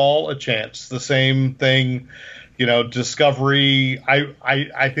give it all a chance. The same thing, you know, Discovery.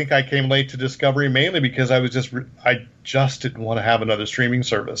 I think I came late to Discovery mainly because I just didn't want to have another streaming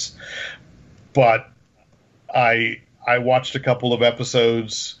service, but I watched a couple of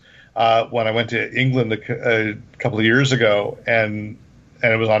episodes when I went to England a couple of years ago, and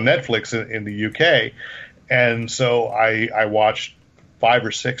it was on Netflix in the UK. And so I watched 5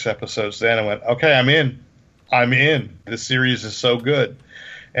 or 6 episodes then and went, okay, I'm in. This series is so good.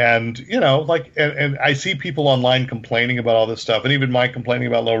 And, you know, like, and I see people online complaining about all this stuff, and even my complaining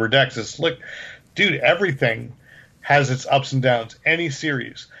about Lower Decks is like, dude, everything has its ups and downs. Any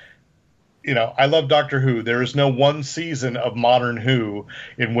series. You know, I love Doctor Who. There is no one season of modern Who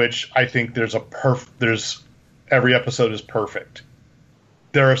in which I think there's every episode is perfect.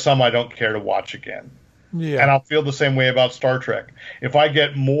 There are some I don't care to watch again. Yeah. And I'll feel the same way about Star Trek. If I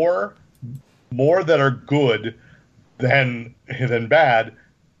get more that are good than bad,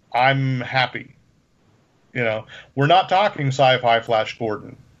 I'm happy. You know, we're not talking sci-fi Flash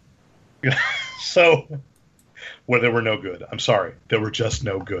Gordon. So where they were no good. I'm sorry. They were just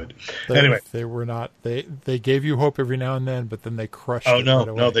no good. Anyway. They were not. They gave you hope every now and then, but then they crushed it. Oh,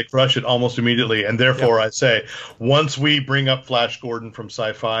 no, they crush it almost immediately. And therefore, I say, once we bring up Flash Gordon from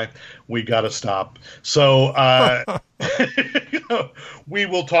sci-fi, we got to stop. So you know, we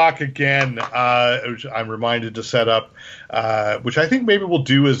will talk again. I'm reminded to set up, which I think maybe we'll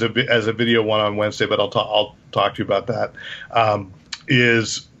do as a video one on Wednesday, but I'll talk to you about that.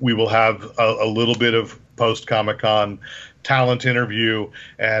 Is we will have a little bit of post Comic-Con talent interview,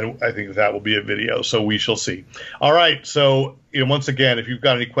 and I think that will be a video, so we shall see. All right, so once again, if you've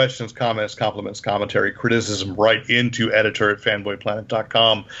got any questions, comments, compliments, commentary, criticism, write into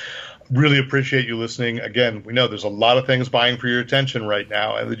editor@fanboyplanet.com. Really appreciate you listening. Again, we know there's a lot of things vying for your attention right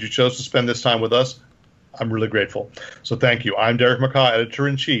now, and that you chose to spend this time with us. I'm really grateful. So thank you. I'm Derek McCaw,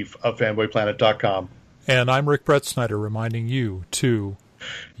 Editor-in-Chief of fanboyplanet.com. And I'm Rick Brett Snyder, reminding you to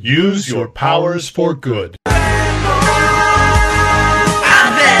use your powers for good.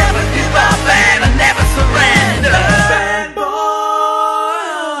 I'll never give up and I never surrender. Fanboy.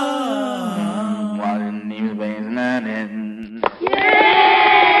 While the news bands running.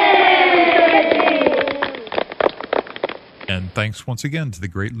 And thanks once again to the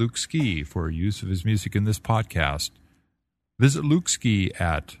great Luke Ski for use of his music in this podcast. Visit Luke Ski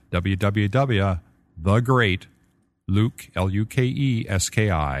at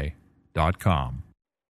www.thegreatlukeski.com.